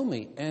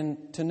Naomi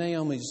and to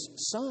Naomi's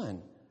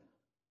son.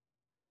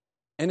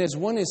 And as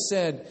one has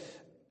said,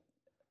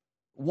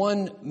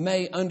 one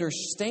may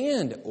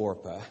understand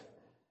Orpah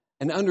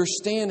and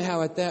understand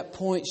how at that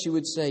point she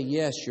would say,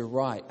 yes, you're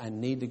right, I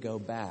need to go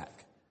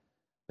back.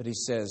 But he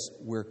says,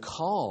 we're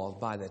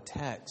called by the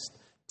text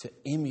to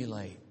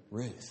emulate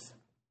Ruth.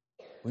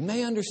 We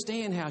may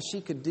understand how she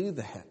could do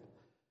that,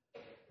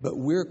 but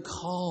we're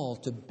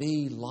called to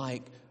be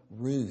like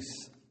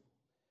Ruth.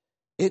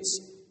 It's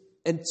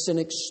an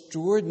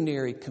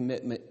extraordinary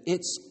commitment.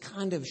 It's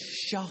kind of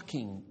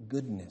shocking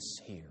goodness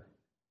here.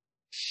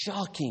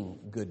 Shocking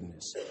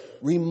goodness.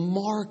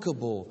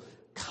 Remarkable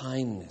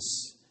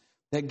kindness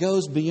that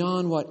goes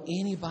beyond what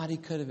anybody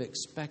could have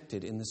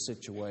expected in the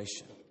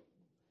situation.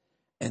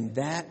 And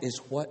that is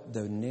what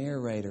the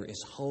narrator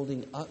is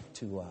holding up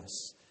to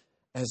us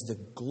as the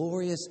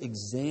glorious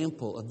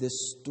example of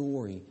this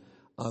story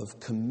of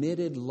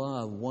committed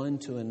love one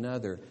to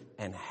another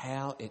and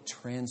how it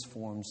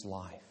transforms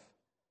life.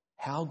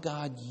 How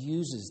God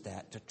uses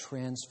that to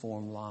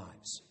transform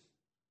lives.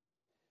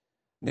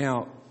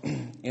 Now,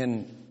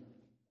 in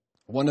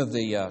one of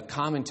the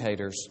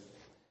commentators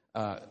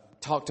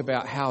talked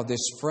about how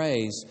this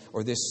phrase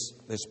or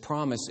this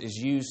promise is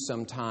used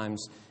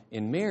sometimes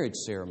in marriage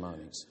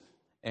ceremonies.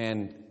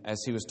 And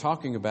as he was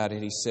talking about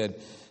it, he said,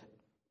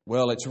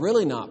 well, it's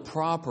really not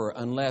proper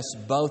unless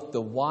both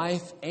the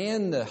wife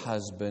and the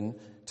husband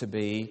to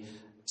be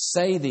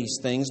say these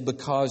things,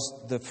 because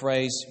the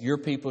phrase, your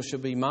people shall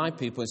be my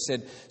people, it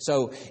said,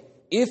 so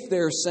if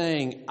they're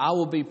saying, I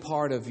will be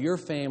part of your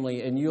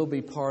family and you'll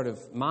be part of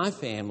my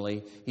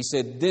family, he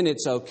said, then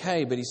it's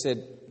okay. But he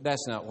said,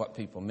 that's not what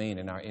people mean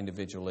in our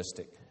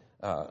individualistic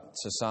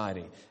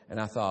society. And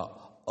I thought,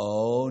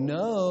 oh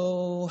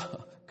no,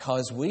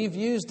 because we've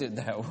used it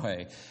that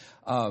way.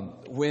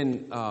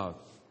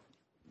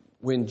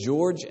 When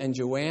George and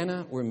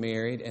Joanna were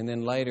married, and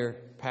then later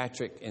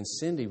Patrick and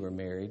Cindy were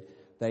married,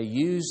 they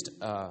used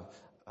a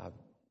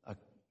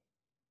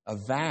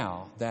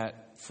vow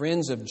that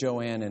friends of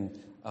Joanna and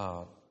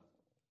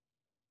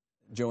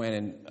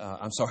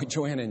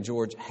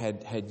George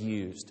had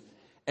used.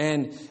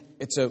 And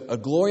it's a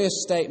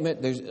glorious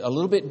statement. There's a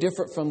little bit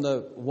different from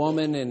the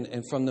woman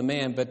and from the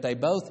man, but they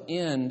both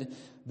end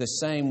the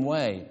same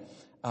way.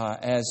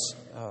 As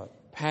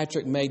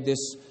Patrick made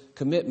this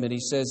commitment, he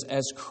says,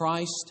 as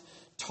Christ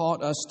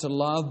taught us to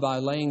love by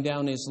laying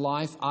down His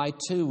life, I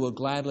too will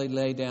gladly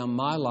lay down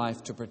my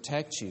life to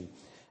protect you.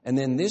 And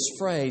then this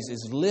phrase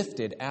is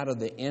lifted out of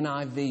the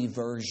NIV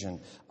version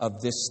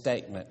of this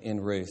statement in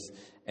Ruth.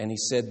 And he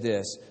said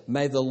this,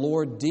 may the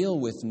Lord deal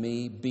with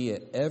me, be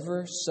it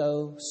ever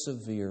so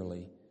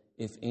severely,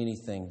 if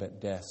anything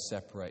but death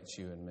separates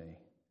you and me.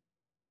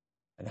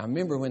 And I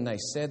remember when they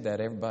said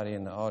that, everybody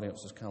in the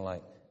audience was kind of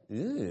like,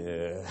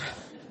 ugh.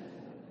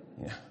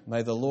 Yeah.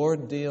 May the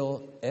Lord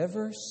deal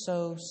ever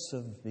so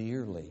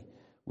severely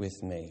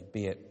with me,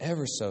 be it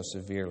ever so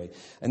severely.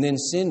 And then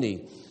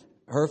Cindy,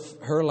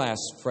 her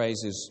last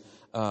phrases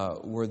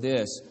were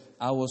this,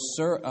 I will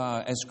serve,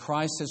 as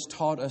Christ has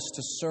taught us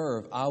to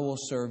serve, I will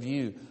serve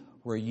you.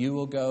 Where you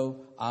will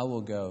go, I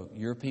will go.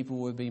 Your people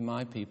will be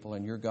my people,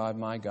 and your God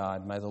my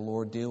God. May the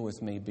Lord deal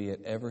with me, be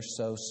it ever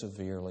so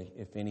severely,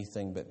 if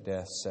anything but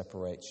death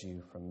separates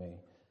you from me.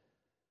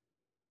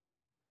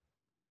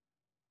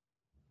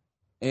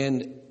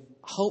 And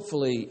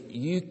hopefully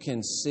you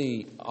can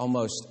see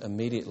almost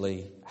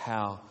immediately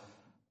how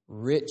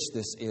rich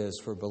this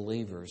is for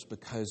believers,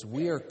 because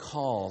we are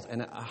called,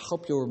 and I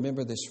hope you'll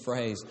remember this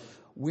phrase,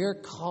 we're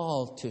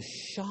called to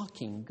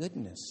shocking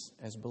goodness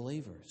as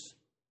believers.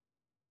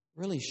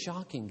 Really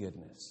shocking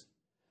goodness.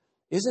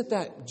 Isn't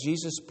that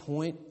Jesus'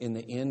 point in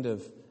the end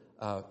of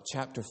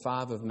chapter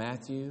 5 of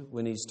Matthew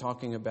when he's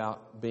talking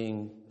about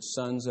being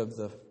sons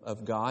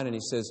of God. And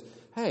he says,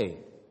 hey,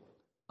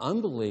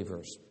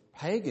 unbelievers,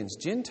 pagans,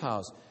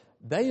 Gentiles,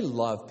 they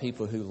love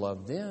people who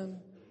love them.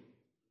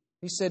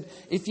 He said,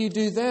 if you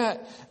do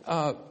that,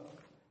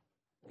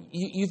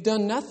 you've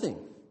done nothing.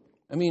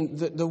 I mean,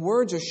 the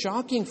words are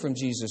shocking from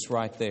Jesus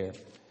right there.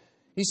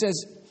 He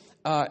says,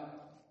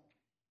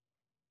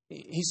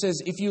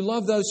 if you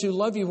love those who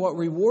love you, what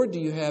reward do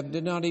you have?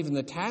 Did not even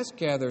the tax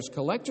gatherers,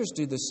 collectors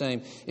do the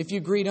same? If you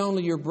greet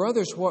only your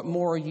brothers, what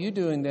more are you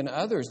doing than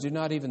others? Do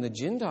not even the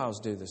Gentiles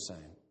do the same?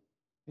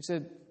 He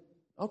said,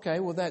 okay,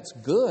 well, that's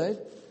good.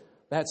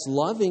 That's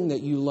loving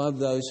that you love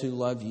those who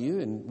love you.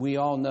 And we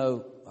all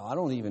know, I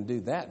don't even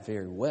do that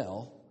very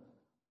well.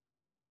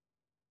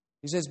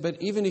 He says,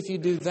 but even if you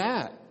do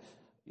that,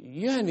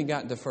 you haven't even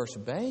gotten to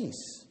first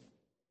base.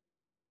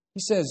 He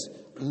says,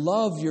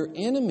 love your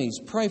enemies.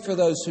 Pray for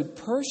those who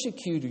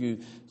persecute you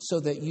so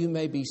that you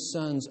may be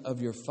sons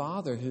of your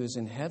Father who is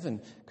in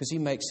heaven, because He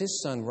makes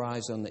His sun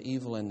rise on the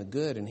evil and the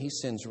good, and He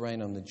sends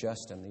rain on the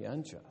just and the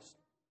unjust.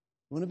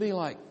 You want to be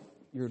like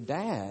your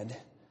dad.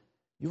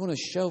 You want to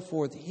show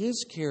forth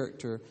His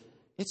character.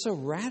 It's a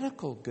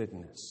radical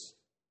goodness.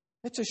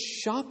 It's a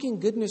shocking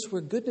goodness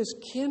where goodness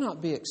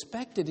cannot be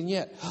expected, and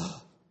yet,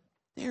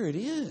 there it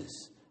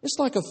is. It's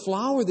like a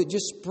flower that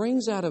just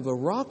springs out of a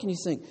rock, and you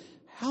think,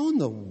 how in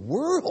the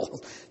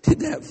world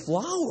did that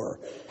flower?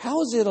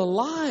 How is it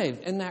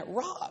alive in that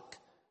rock?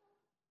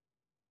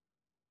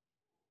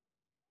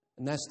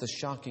 And that's the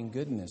shocking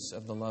goodness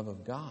of the love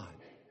of God.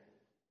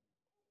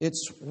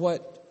 It's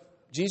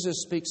what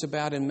Jesus speaks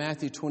about in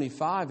Matthew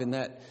 25 in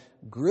that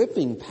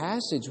gripping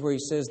passage where He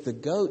says, the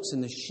goats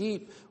and the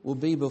sheep will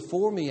be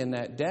before me in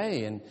that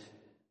day. And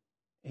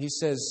He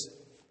says,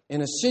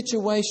 in a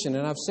situation,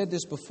 and I've said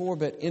this before,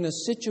 but in a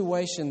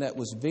situation that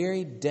was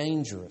very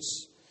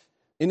dangerous,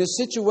 in a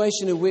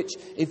situation in which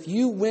if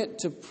you went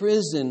to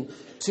prison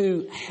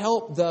to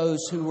help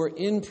those who were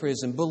in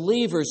prison,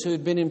 believers who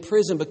had been in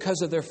prison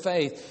because of their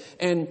faith,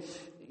 and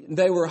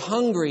they were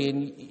hungry,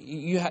 and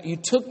you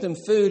took them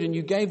food and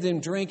you gave them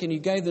drink and you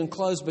gave them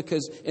clothes,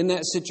 because in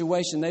that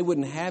situation they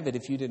wouldn't have it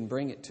if you didn't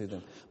bring it to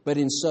them. But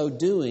in so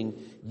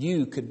doing,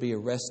 you could be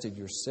arrested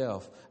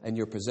yourself and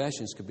your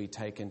possessions could be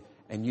taken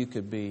and you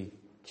could be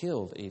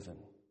killed even.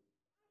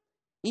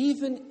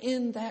 Even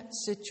in that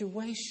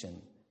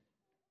situation,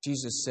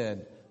 Jesus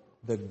said,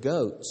 the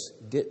goats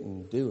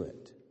didn't do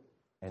it,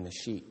 and the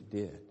sheep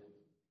did.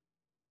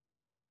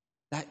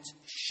 That's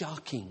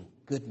shocking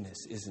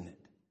goodness, isn't it?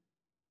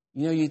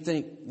 You know, you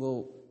think,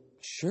 well,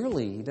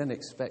 surely He doesn't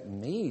expect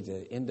me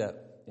to end up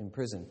in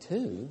prison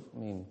too. I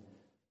mean,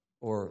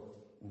 or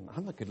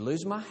I could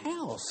lose my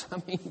house.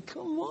 I mean,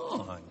 come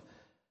on.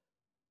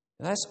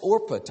 That's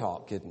Orpah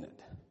talk, isn't it?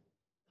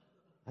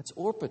 That's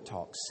Orpah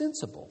talk.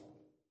 Sensible.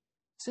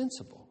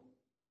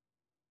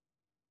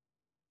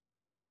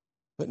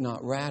 But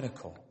not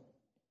radical.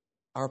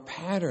 Our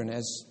pattern,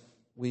 as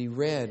we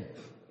read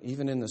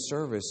even in the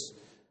service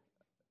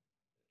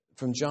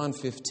from John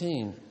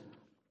 15,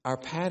 our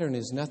pattern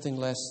is nothing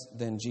less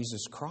than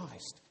Jesus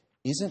Christ.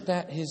 Isn't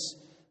that His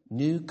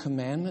new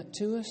commandment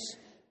to us?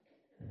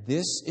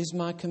 This is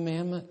my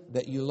commandment,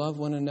 that you love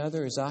one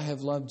another as I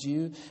have loved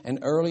you. And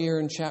earlier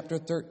in chapter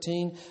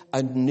 13,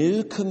 a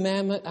new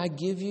commandment I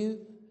give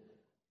you,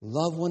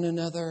 love one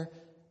another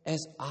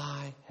as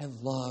I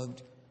have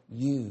loved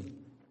you.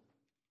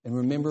 And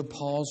remember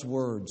Paul's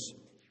words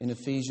in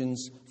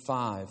Ephesians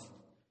 5.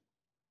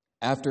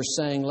 After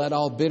saying, let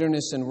all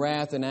bitterness and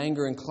wrath and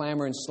anger and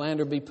clamor and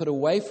slander be put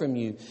away from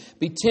you.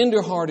 Be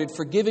tenderhearted,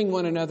 forgiving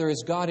one another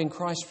as God in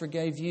Christ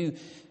forgave you.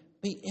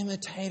 Be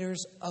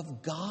imitators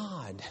of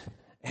God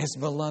as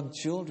beloved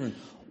children.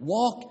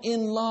 Walk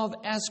in love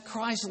as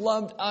Christ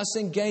loved us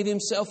and gave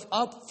Himself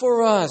up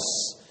for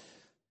us.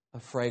 A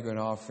fragrant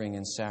offering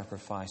and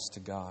sacrifice to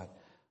God.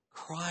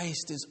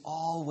 Christ is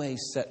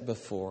always set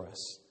before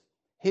us.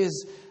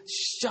 His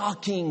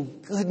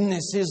shocking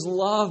goodness, His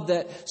love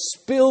that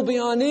spilled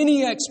beyond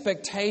any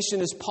expectation,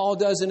 as Paul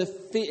does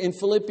in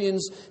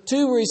Philippians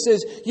 2, where he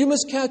says, you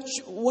must count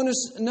one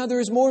another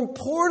as more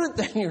important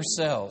than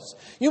yourselves.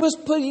 You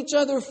must put each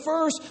other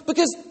first,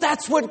 because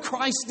that's what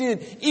Christ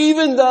did.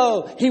 Even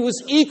though He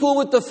was equal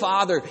with the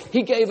Father,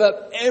 He gave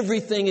up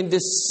everything and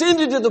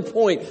descended to the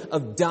point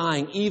of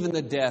dying, even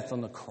the death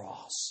on the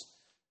cross.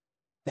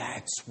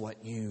 That's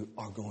what you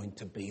are going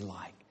to be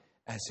like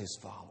as His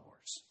followers.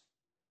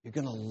 You're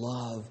going to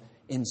love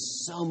in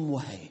some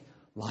way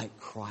like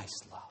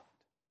Christ loved.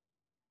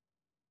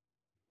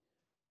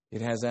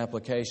 It has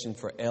application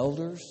for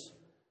elders.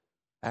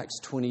 Acts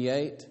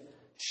 28,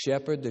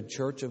 shepherd the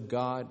church of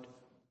God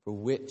for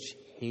which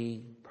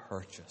He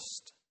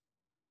purchased.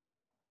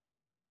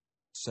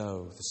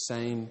 So the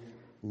same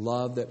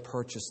love that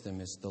purchased them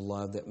is the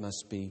love that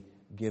must be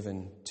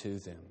given to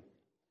them.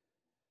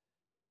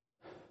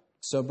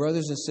 So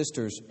brothers and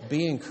sisters,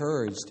 be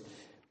encouraged.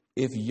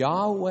 If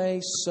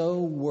Yahweh so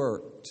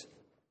worked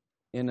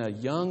in a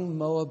young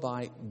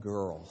Moabite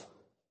girl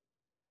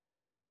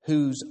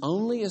whose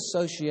only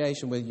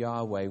association with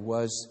Yahweh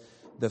was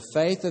the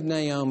faith of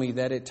Naomi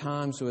that at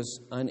times was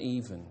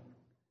uneven,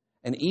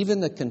 and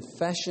even the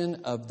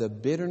confession of the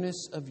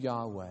bitterness of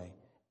Yahweh,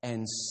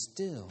 and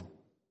still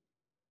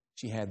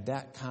she had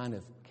that kind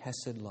of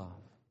chesed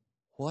love.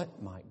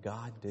 What might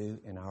God do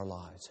in our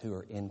lives who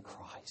are in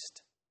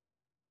Christ?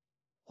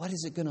 What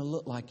is it going to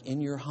look like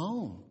in your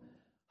home?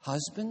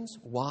 Husbands,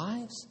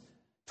 wives,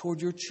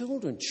 toward your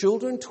children,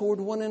 children toward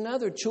one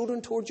another,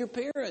 children toward your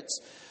parents.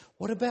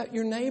 What about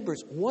your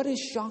neighbors? What is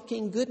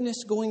shocking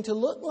goodness going to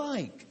look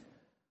like?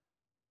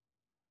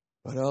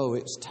 But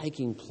it's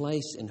taking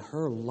place in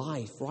her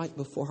life right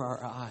before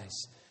our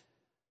eyes.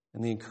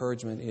 And the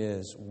encouragement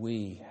is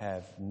we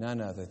have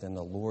none other than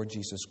the Lord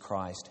Jesus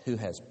Christ, who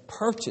has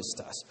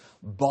purchased us,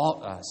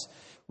 bought us,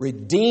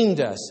 redeemed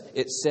us,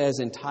 it says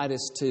in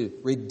Titus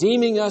 2,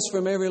 redeeming us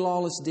from every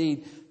lawless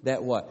deed,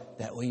 that what?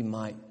 That we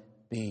might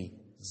be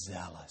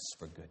zealous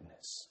for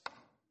goodness.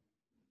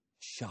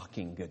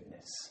 Shocking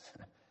goodness.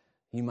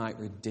 He might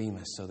redeem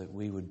us so that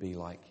we would be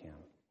like Him.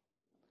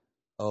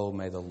 Oh,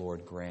 may the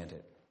Lord grant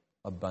it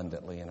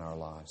abundantly in our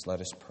lives.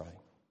 Let us pray.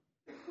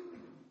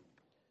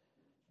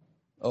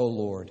 Oh,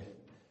 Lord,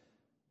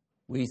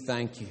 we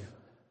thank You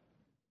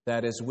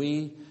that as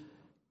we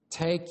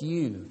take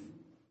You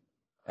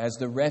as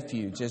the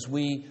refuge, as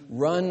we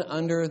run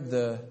under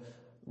the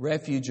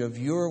refuge of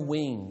Your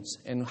wings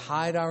and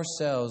hide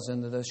ourselves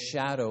under the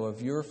shadow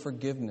of Your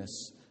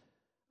forgiveness,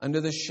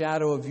 under the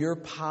shadow of Your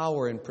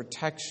power and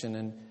protection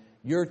and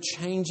Your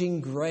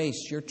changing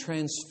grace, Your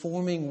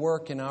transforming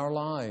work in our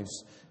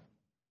lives,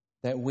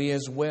 that we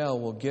as well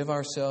will give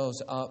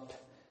ourselves up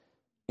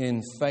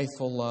in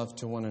faithful love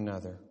to one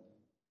another.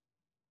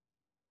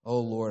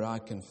 Oh Lord, I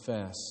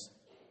confess,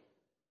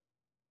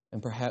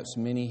 and perhaps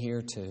many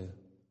here too,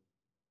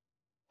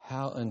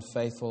 how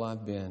unfaithful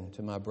I've been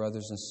to my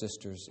brothers and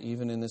sisters,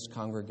 even in this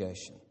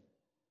congregation.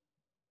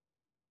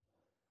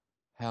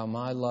 How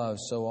my love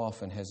so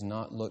often has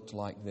not looked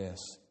like this.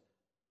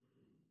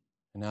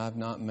 And I've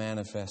not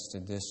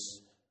manifested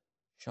this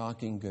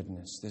shocking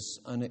goodness, this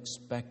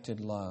unexpected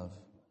love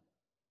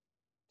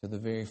to the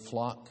very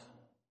flock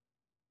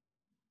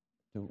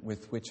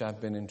with which I've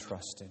been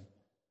entrusted.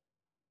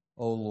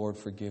 Oh Lord,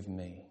 forgive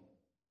me.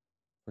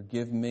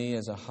 Forgive me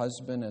as a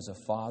husband, as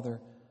a father,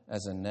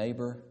 as a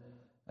neighbor,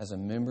 as a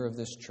member of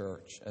this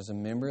church, as a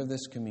member of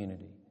this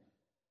community.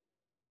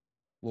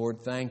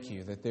 Lord, thank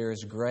You that there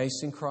is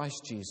grace in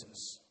Christ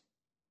Jesus.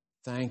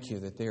 Thank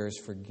You that there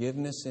is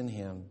forgiveness in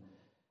Him.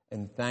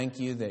 And thank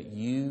You that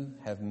You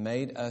have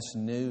made us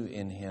new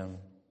in Him,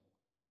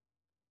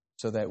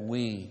 so that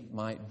we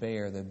might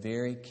bear the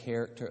very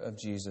character of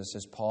Jesus.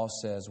 As Paul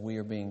says, we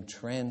are being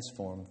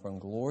transformed from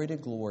glory to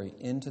glory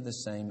into the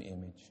same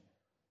image.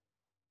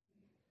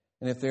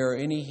 And if there are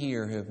any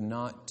here who have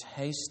not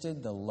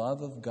tasted the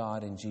love of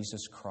God in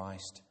Jesus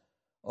Christ,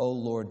 oh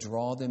Lord,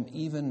 draw them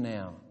even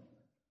now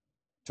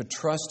to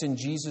trust in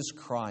Jesus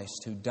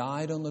Christ, who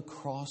died on the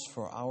cross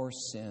for our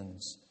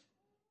sins,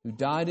 who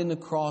died on the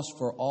cross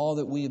for all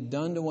that we have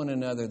done to one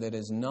another that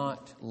is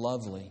not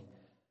lovely,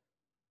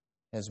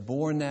 has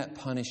borne that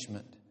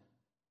punishment.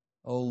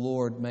 Oh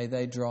Lord, may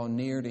they draw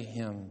near to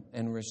Him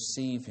and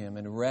receive Him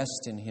and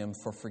rest in Him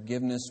for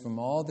forgiveness from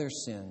all their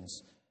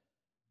sins,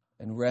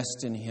 and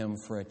rest in Him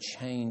for a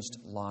changed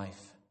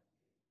life,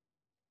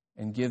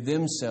 and give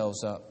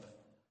themselves up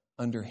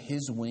under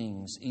His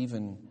wings,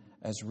 even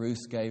as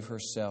Ruth gave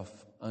herself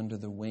under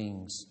the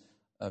wings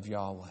of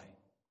Yahweh.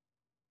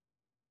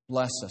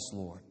 Bless us,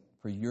 Lord,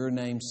 for Your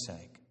name's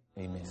sake.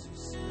 Amen.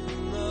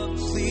 The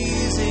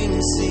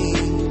pleasing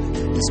scene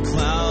is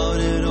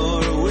clouded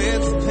or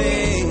with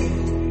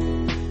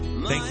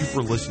pain. Thank you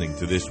for listening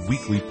to this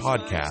weekly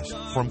podcast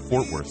from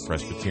Fort Worth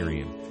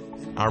Presbyterian.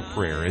 Our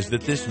prayer is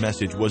that this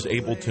message was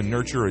able to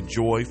nurture a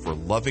joy for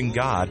loving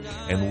God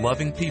and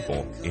loving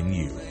people in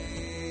you.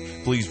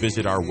 Please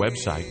visit our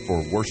website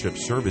for worship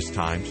service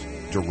times,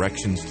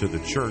 directions to the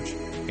church,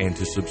 and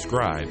to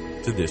subscribe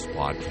to this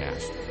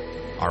podcast.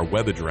 Our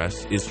web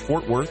address is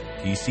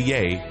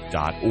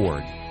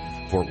fortworthpca.org.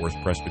 Fort Worth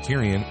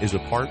Presbyterian is a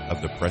part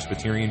of the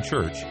Presbyterian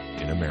Church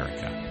in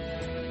America.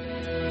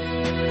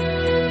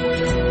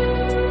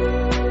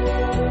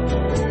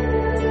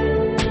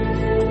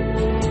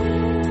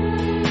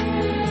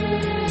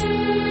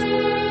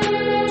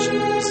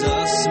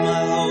 Jesus,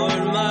 my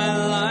Lord,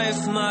 my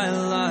life, my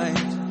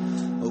light.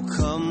 Oh,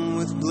 come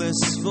with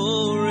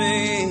blissful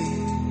ray.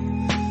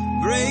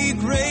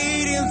 Break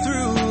radiant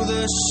through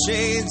the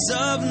shades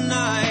of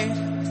night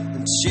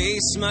and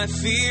chase my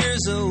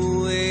fears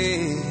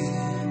away.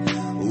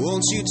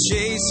 Won't You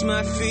chase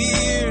my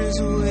fears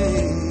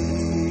away?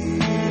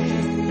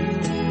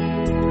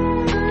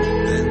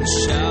 Then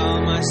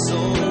shall my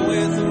soul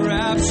with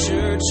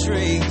rapture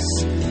trace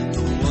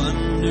the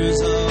wonders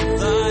of